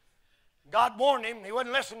 God warned him. He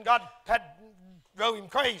wouldn't listen. God had drove him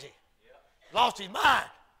crazy. Lost his mind.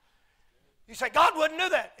 You say, God wouldn't do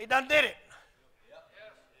that. He done did it.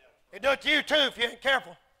 He'd do it to you too if you ain't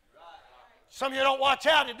careful. Some of you don't watch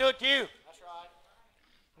out, he'd do it to you.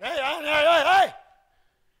 That's right. Hey.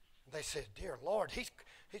 They said, dear Lord, he's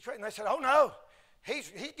and they said, oh no,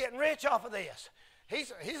 he's getting rich off of this.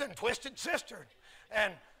 He's in Twisted Sister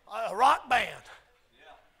and a rock band.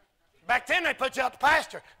 Back then they put you out the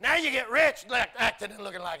pasture. Now you get rich acting and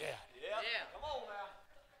looking like that. Yeah. Come on now.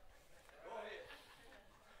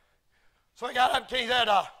 So he got up and he said,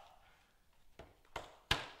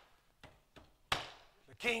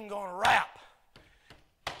 the king going to rap.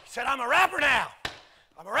 He said, I'm a rapper now.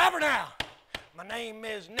 I'm a rapper now. My name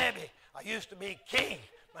is Nebby. I used to be king.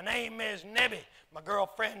 My name is Nebby. My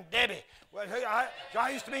girlfriend Debbie. Well, I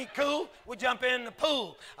used to be cool. We jump in the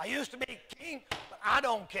pool. I used to be king, but I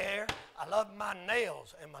don't care. I love my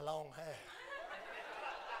nails and my long hair.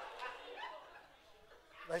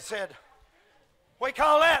 They said, what do you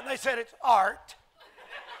call that? And they said, it's art.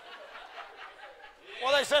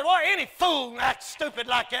 Well, they said, well, any fool acts stupid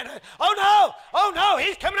like that. Oh, no,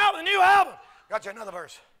 he's coming out with a new album. Got you another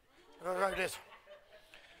verse. Right this.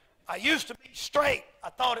 I used to be straight. I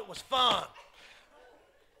thought it was fun.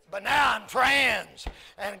 But now I'm trans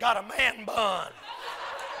and got a man bun.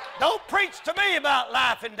 Don't preach to me about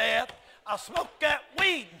life and death. I'll smoke that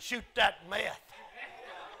weed and shoot that meth.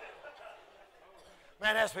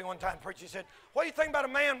 Man asked me one time, preacher, he said, what do you think about a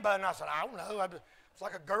man bun? And I said, I don't know. It's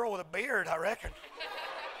like a girl with a beard, I reckon.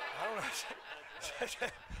 I don't know.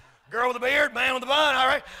 Girl with a beard, man with a bun, all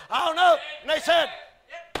right? I don't know. And they said,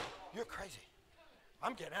 you're crazy.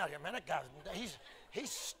 I'm getting out of here, man. That guy,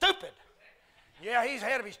 he's stupid. Yeah, he's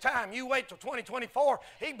ahead of his time. You wait till 2024,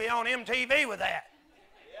 he can be on MTV with that.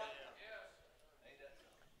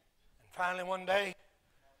 And finally one day,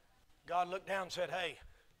 God looked down and said, hey,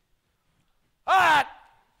 all right,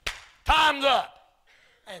 time's up.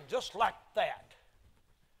 And just like that,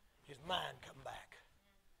 his mind come back.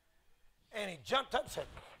 And he jumped up and said,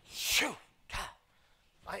 shoot, God,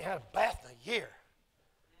 I ain't had a bath in a year.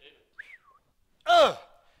 Ugh,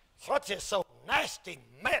 what's this so nasty,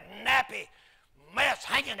 nappy mess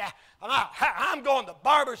hanging there? I'm going to the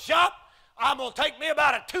barber shop. I'm going to take me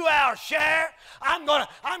about a 2-hour shower. I'm going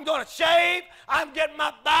to shave. I'm getting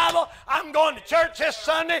my Bible. I'm going to church this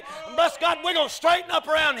Sunday. And bless God, we're going to straighten up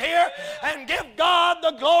around here and give God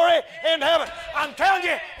the glory in heaven. I'm telling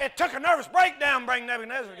you, it took a nervous breakdown to bring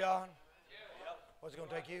Nebuchadnezzar, God. What's it going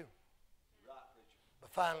to take you? But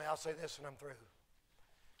finally, I'll say this and I'm through.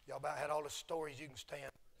 Y'all about had all the stories you can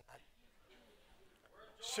stand.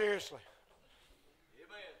 Seriously.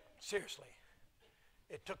 Seriously.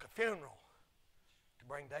 It took a funeral to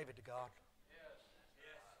bring David to God.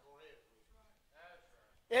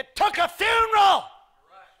 It took a funeral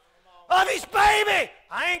of his baby.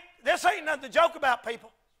 This ain't nothing to joke about,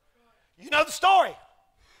 people. You know the story.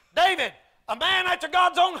 David, a man after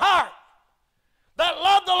God's own heart, that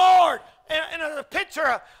loved the Lord, in a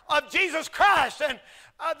picture of Jesus Christ. And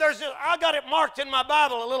I got it marked in my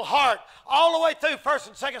Bible, a little heart, all the way through 1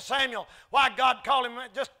 and 2 Samuel, why God called him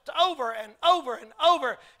just over and over and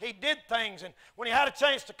over. He did things. And when he had a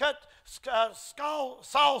chance to cut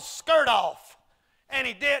Saul's skirt off, and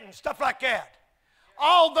he did, and stuff like that.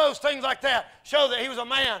 All those things like that show that he was a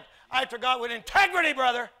man after God with integrity,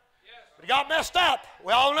 brother. But he got messed up.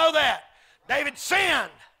 We all know that. David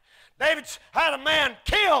sinned. David had a man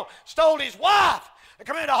killed, stole his wife, and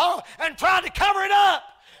come into home and tried to cover it up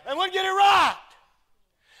and wouldn't get it right.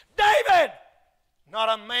 David, not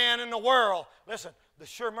a man in the world. Listen, the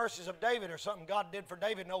sure mercies of David are something God did for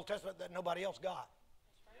David in the Old Testament that nobody else got.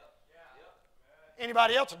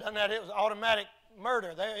 Anybody else had done that, it was automatic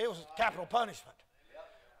murder. It was capital punishment.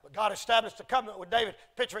 But God established a covenant with David,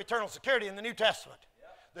 picture of eternal security in the New Testament.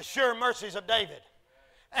 the sure mercies of David.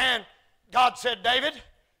 And God said, David,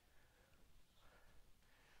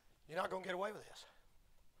 you're not going to get away with this.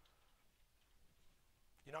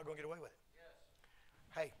 You're not going to get away with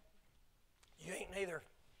it. Hey, you ain't neither.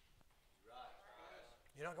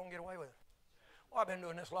 You're not going to get away with it. Well, I've been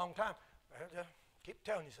doing this a long time. Just keep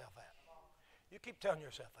telling yourself that. You keep telling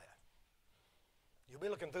yourself that. You'll be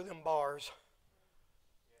looking through them bars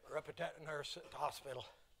or up at that nurse at the hospital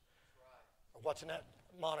or watching that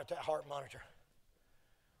monitor, that heart monitor,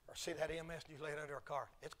 or see that EMS you laid under a car.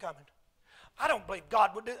 It's coming. I don't believe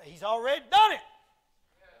God would do that. He's already done it.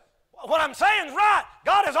 Yes. What I'm saying is right.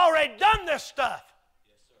 God has already done this stuff.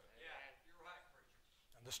 Yes, sir. Yeah, you're right,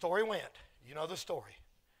 preacher. And the story went. You know the story.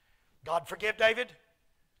 God forgave David.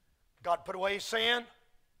 God put away his sin.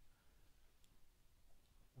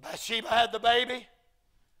 Bathsheba had the baby.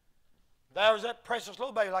 There was that precious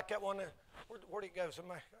little baby like that one. Where'd it go?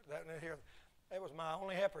 Somebody, that here. That was my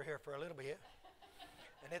only heifer here for a little bit.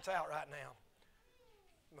 And it's out right now.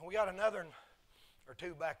 And we got another or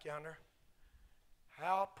two back yonder.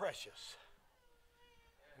 How precious.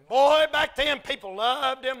 And boy, back then people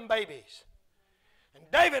loved them babies. And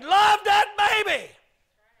David loved that baby.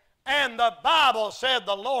 And the Bible said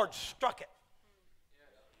the Lord struck it.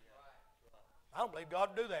 I don't believe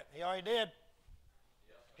God would do that. He already did.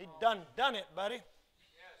 He done it, buddy.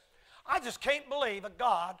 I just can't believe a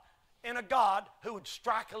God who would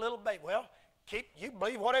strike a little baby. Well, you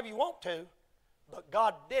believe whatever you want to, but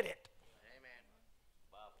God did it.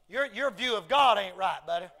 Your view of God ain't right,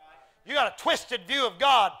 buddy. You got a twisted view of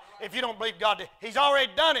God if you don't believe God did. He's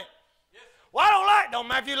already done it. Well, I don't like it. Don't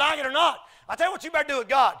matter if you like it or not. I tell you what you better do with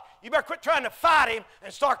God. You better quit trying to fight him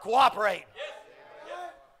and start cooperating.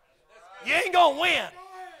 You ain't going to win.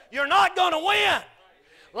 You're not going to win.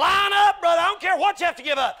 Line up, brother. I don't care what you have to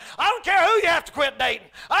give up. I don't care who you have to quit dating.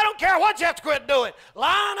 I don't care what you have to quit doing.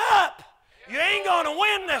 Line up. You ain't going to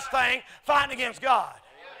win this thing fighting against God.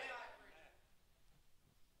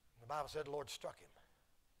 The Bible said the Lord struck him.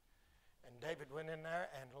 And David went in there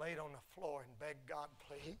and laid on the floor and begged God,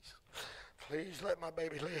 please let my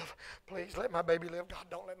baby live. Please let my baby live. God,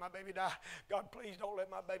 don't let my baby die. God, please don't let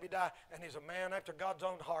my baby die. And he's a man after God's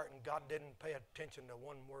own heart, and God didn't pay attention to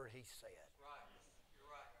one word he said. You're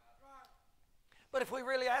right. But if we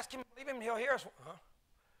really ask him, believe him, he'll hear us. Huh?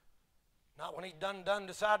 Not when he done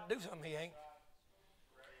decide to do something he ain't.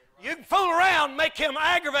 You can fool around, make him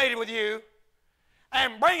aggravated with you,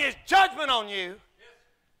 and bring his judgment on you.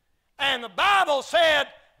 And the Bible said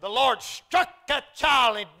the Lord struck that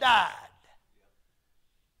child and he died.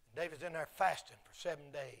 David's in there fasting for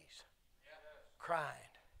 7 days, crying.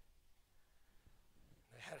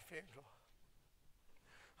 They had a funeral.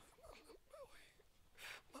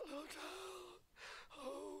 My little child.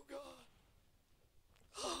 Oh, God.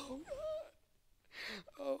 Oh, God.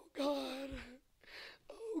 Oh, God.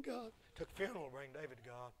 Oh, God. Took a funeral to bring David to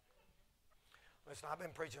God. Listen, I've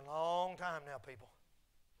been preaching a long time now, people.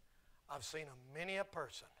 I've seen many a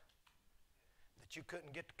person that you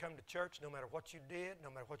couldn't get to come to church no matter what you did, no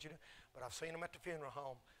matter what you did. But I've seen them at the funeral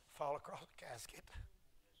home fall across the casket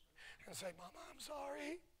and say, Mama, I'm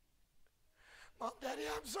sorry. Mom, Daddy,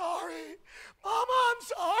 I'm sorry. Mama, I'm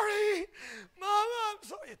sorry. Mama, I'm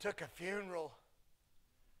sorry. It took a funeral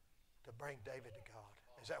to bring David to God.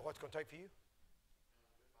 Is that what it's going to take for you?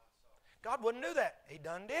 God wouldn't do that. He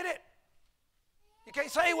done did it. You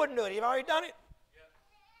can't say he wouldn't do it. He's already done it.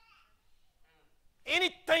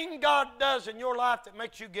 Anything God does in your life that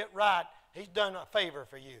makes you get right, he's done a favor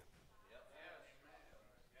for you.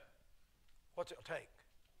 What's it take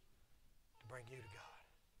to bring you to God?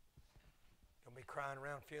 You'll be crying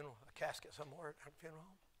around a funeral, a casket somewhere at a funeral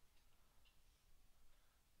home?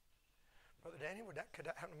 Brother Danny, could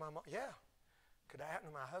that happen to my mom? Yeah. Could that happen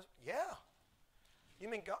to my husband? Yeah. You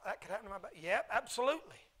mean God, that could happen to my baby? Yeah,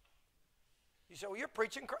 absolutely. You say, well, you're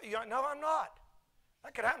preaching. No, I'm not.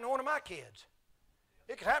 That could happen to one of my kids.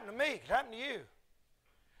 It could happen to me. It could happen to you.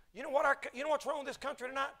 You know what's wrong with this country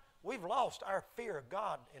tonight? We've lost our fear of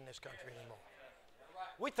God in this country anymore.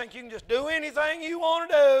 We think you can just do anything you want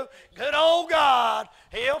to do. Good old God.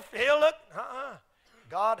 He'll look.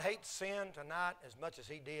 God hates sin tonight as much as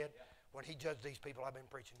he did when he judged these people I've been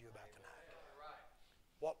preaching to you about tonight.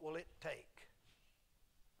 What will it take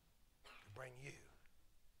to bring you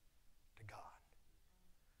to God?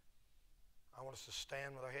 I want us to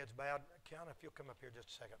stand with our heads bowed. Kiana, if you'll come up here just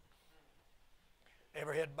a second.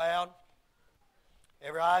 Every head bowed,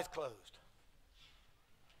 every eyes closed.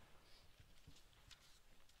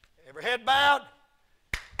 Every head bowed,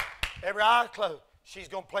 every eye closed. She's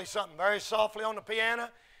going to play something very softly on the piano.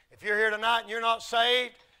 If you're here tonight and you're not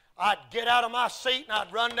saved, I'd get out of my seat and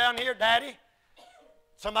I'd run down here, Daddy.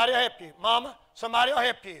 Somebody will help you. Mama, somebody will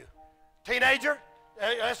help you. Teenager,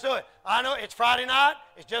 let's do it. I know it's Friday night.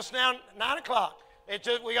 It's just now 9 o'clock. It's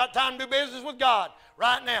just, we got time to do business with God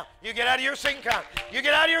right now. You get out of your seat and come. You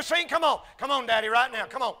get out of your seat and come on. Come on, Daddy, right now.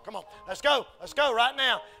 Come on, come on. Let's go. Let's go right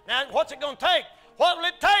now. Now, what's it going to take? What will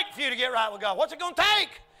it take for you to get right with God? What's it going to take?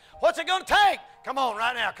 What's it going to take? Come on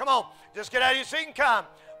right now. Come on. Just get out of your seat and come.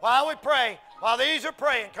 While we pray, while these are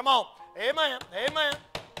praying, come on. Amen. Amen.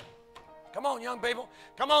 Come on, young people.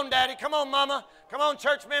 Come on, Daddy. Come on, Mama. Come on,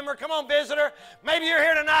 church member. Come on, visitor. Maybe you're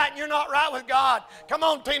here tonight and you're not right with God. Come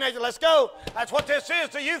on, teenager. Let's go. That's what this is,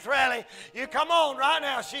 the youth rally. You come on right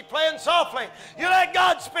now. She's playing softly. You let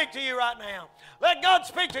God speak to you right now. Let God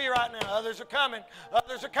speak to you right now. Others are coming.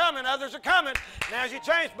 Others are coming. Others are coming. Now's your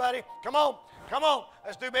chance, buddy. Come on. Come on.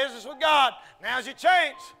 Let's do business with God. Now's your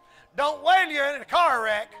chance. Don't wait till you're in a car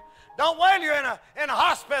wreck. Don't wait till you're in a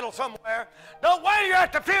hospital somewhere. Don't wait till you're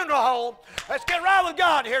at the funeral home. Let's get right with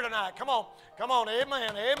God here tonight. Come on. Come on.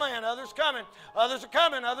 Amen. Amen. Others coming. Others are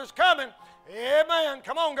coming. Others coming. Amen.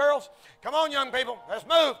 Come on, girls. Come on, young people. Let's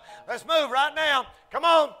move. Let's move right now. Come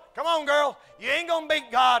on. Come on, girl. You ain't going to beat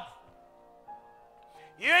God.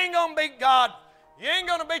 You ain't going to beat God. You ain't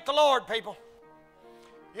going to beat the Lord, people.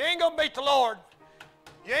 You ain't going to beat the Lord.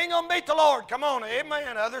 You ain't going to beat the Lord. Come on.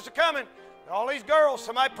 Amen. Others are coming. All these girls,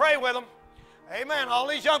 somebody pray with them. Amen. All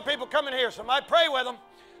these young people coming here, somebody pray with them.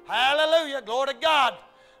 Hallelujah. Glory to God.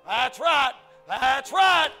 That's right. That's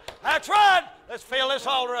right. That's right. Let's fill this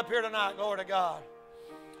altar up here tonight. Glory to God.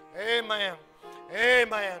 Amen.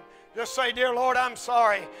 Amen. Just say, dear Lord, I'm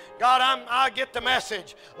sorry. God, I get the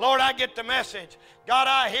message. Lord, I get the message. God,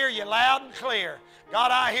 I hear you loud and clear.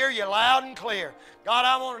 God, I hear you loud and clear. God,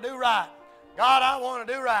 I want to do right. God, I want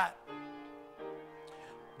to do right.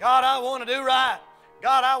 God, I want to do right.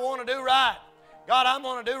 God, I want to do right. God, I'm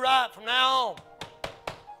going to do right from now on.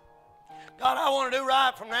 God, I want to do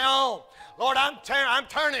right from now on. Lord, I'm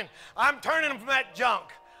turning from that junk.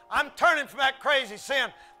 I'm turning from that crazy sin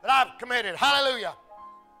that I've committed. Hallelujah.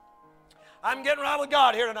 I'm getting right with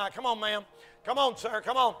God here tonight. Come on, ma'am. Come on, sir.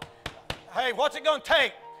 Come on. Hey, what's it going to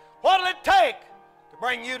take? What will it take to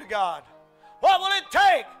bring you to God? What will it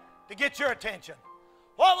take to get your attention?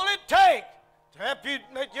 What will it take to help you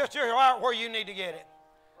get your heart where you need to get it?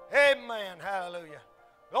 Amen. Hallelujah.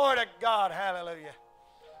 Glory to God. Hallelujah.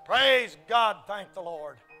 Praise God. Thank the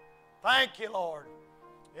Lord. Thank you, Lord.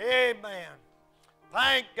 Amen.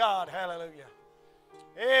 Thank God. Hallelujah.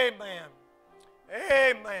 Amen.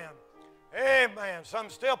 Amen. Amen. Some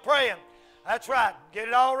still praying. That's right. Get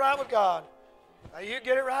it all right with God. Now you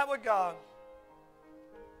get it right with God.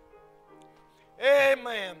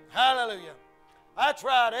 Amen. Hallelujah. That's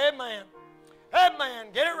right. Amen. Amen.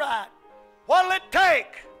 Get it right. What'll it take?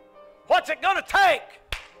 What's it going to take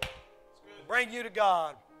to bring you to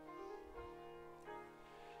God?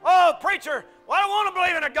 Oh, preacher, well, I don't want to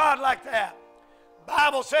believe in a God like that. The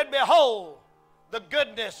Bible said, behold the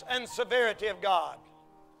goodness and severity of God.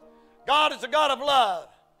 God is a God of love.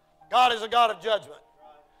 God is a God of judgment.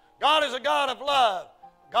 God is a God of love.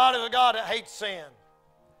 God is a God that hates sin.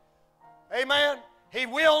 Amen? He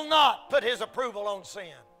will not put His approval on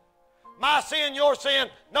sin. My sin, your sin,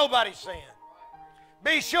 nobody's sin.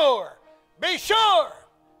 Be sure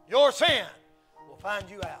your sin will find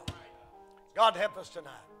you out. God help us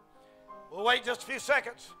tonight. We'll wait just a few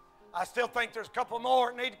seconds. I still think there's a couple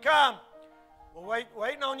more that need to come. We're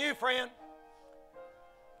waiting on you, friend.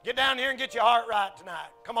 Get down here and get your heart right tonight.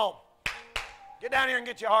 Come on. Get down here and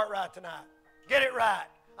get your heart right tonight. Get it right.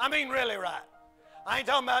 I mean really right. I ain't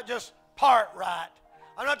talking about just part right.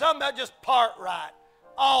 I'm not talking about just part right.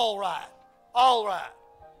 All right. All right.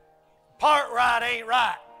 Part right ain't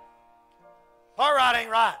right. Part right ain't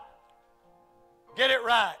right. Get it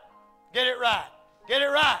right. Get it right. Get it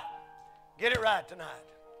right. Get it right tonight.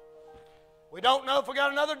 We don't know if we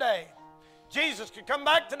got another day. Jesus could come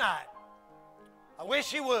back tonight. I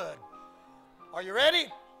wish He would. Are you ready?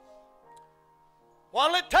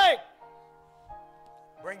 What'll it take?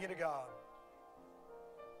 Bring you to God.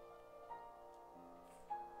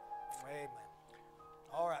 Amen.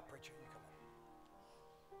 All right, preacher, you come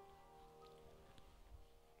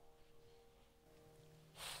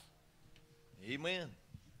on. Amen.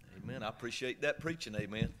 Amen. I appreciate that preaching.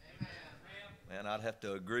 Amen. Man, I'd have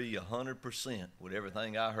to agree 100% with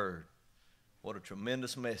everything I heard. What a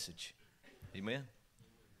tremendous message. Amen.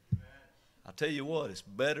 I tell you what, it's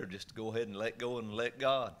better just to go ahead and let go and let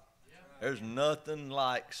God. There's nothing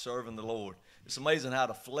like serving the Lord. It's amazing how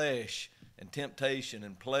the flesh and temptation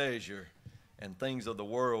and pleasure and things of the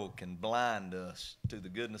world can blind us to the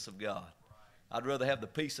goodness of God. I'd rather have the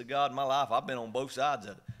peace of God in my life. I've been on both sides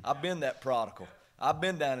of it. I've been that prodigal. I've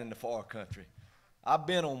been down in the far country. I've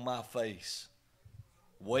been on my face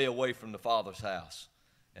way away from the Father's house.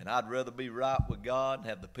 And I'd rather be right with God and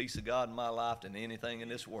have the peace of God in my life than anything in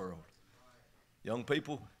this world. Young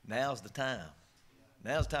people, now's the time.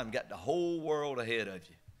 Now's the time. You got the whole world ahead of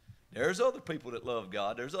you. There's other people that love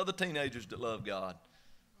God. There's other teenagers that love God.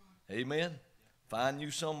 Amen. Find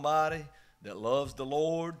you somebody that loves the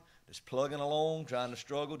Lord, that's plugging along, trying to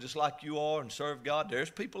struggle just like you are and serve God. There's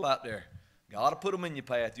people out there. God will put them in your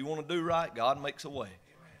path. You want to do right, God makes a way.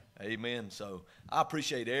 Amen. So I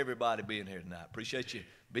appreciate everybody being here tonight. Appreciate you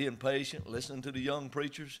being patient, listening to the young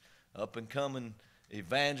preachers, up and coming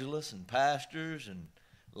evangelists and pastors and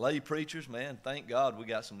lay preachers. Man, thank God we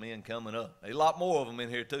got some men coming up. There's a lot more of them in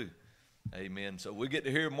here too. Amen. So we get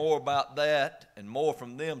to hear more about that and more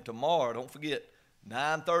from them tomorrow. Don't forget,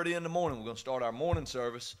 9:30 in the morning, we're going to start our morning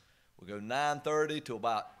service. We'll go 9:30 to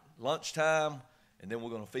about lunchtime, and then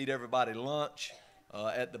we're going to feed everybody lunch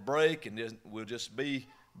at the break, and then we'll just be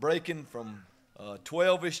breaking from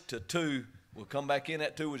 12-ish to 2. We'll come back in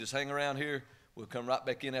at 2. We'll just hang around here. We'll come right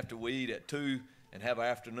back in after we eat at 2 and have our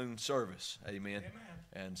afternoon service. Amen. Amen.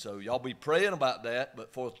 And so y'all be praying about that.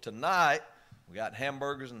 But for tonight, we got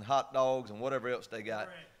hamburgers and hot dogs and whatever else they got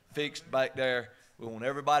fixed back there. We want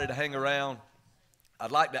everybody to hang around.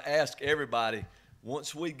 I'd like to ask everybody,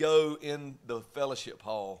 once we go in the fellowship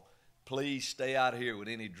hall, please stay out here with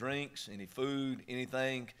any drinks, any food,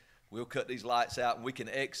 anything. We'll cut these lights out, and we can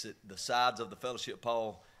exit the sides of the fellowship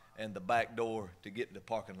hall and the back door to get to the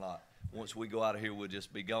parking lot. Once we go out of here, we'll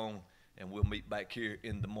just be gone, and we'll meet back here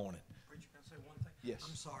in the morning. Preacher, can I say one thing? Yes.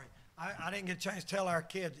 I'm sorry. I didn't get a chance to tell our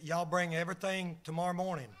kids, y'all bring everything tomorrow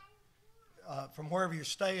morning from wherever you're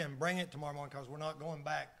staying. Bring it tomorrow morning because we're not going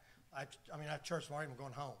back. I have church tomorrow, we're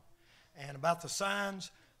going home. And about the signs,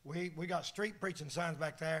 we got street preaching signs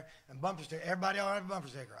back there and bumper stickers. Everybody ought to have a bumper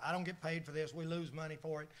sticker. I don't get paid for this. We lose money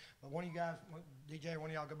for it. But one of you guys, DJ, one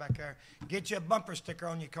of y'all go back there, get you a bumper sticker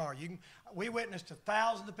on your car. We witnessed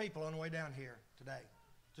thousands of people on the way down here today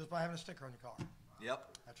just by having a sticker on your car.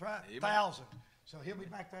 Yep. That's right, Amen. 1,000. So he'll be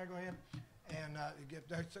back there. Go ahead. And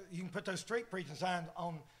you can put those street preaching signs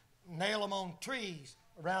on, nail them on trees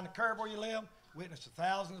around the curb where you live. Witness to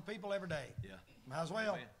thousands of people every day. Yeah. Might as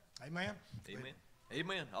well. Amen. Amen. Amen.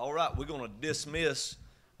 Amen. All right, we're going to dismiss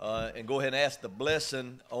and go ahead and ask the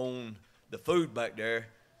blessing on the food back there.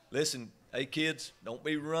 Listen, hey kids, don't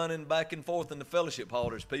be running back and forth in the fellowship hall.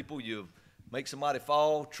 There's people, you make somebody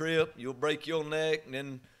fall, trip, you'll break your neck, and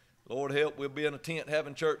then, Lord help, we'll be in a tent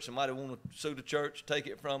having church. Somebody want to sue the church, take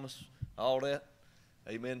it from us, all that.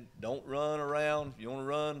 Amen. Don't run around. If you want to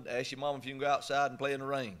run, ask your mom if you can go outside and play in the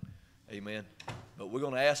rain. Amen. But we're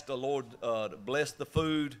going to ask the Lord to bless the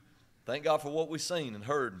food. Thank God for what we've seen and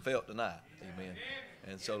heard and felt tonight. Amen.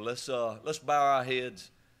 And so let's bow our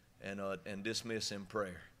heads and dismiss in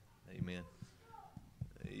prayer. Amen.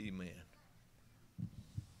 Amen.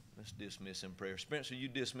 Let's dismiss in prayer. Spencer, you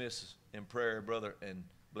dismiss in prayer, brother, and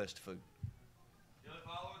bless the food.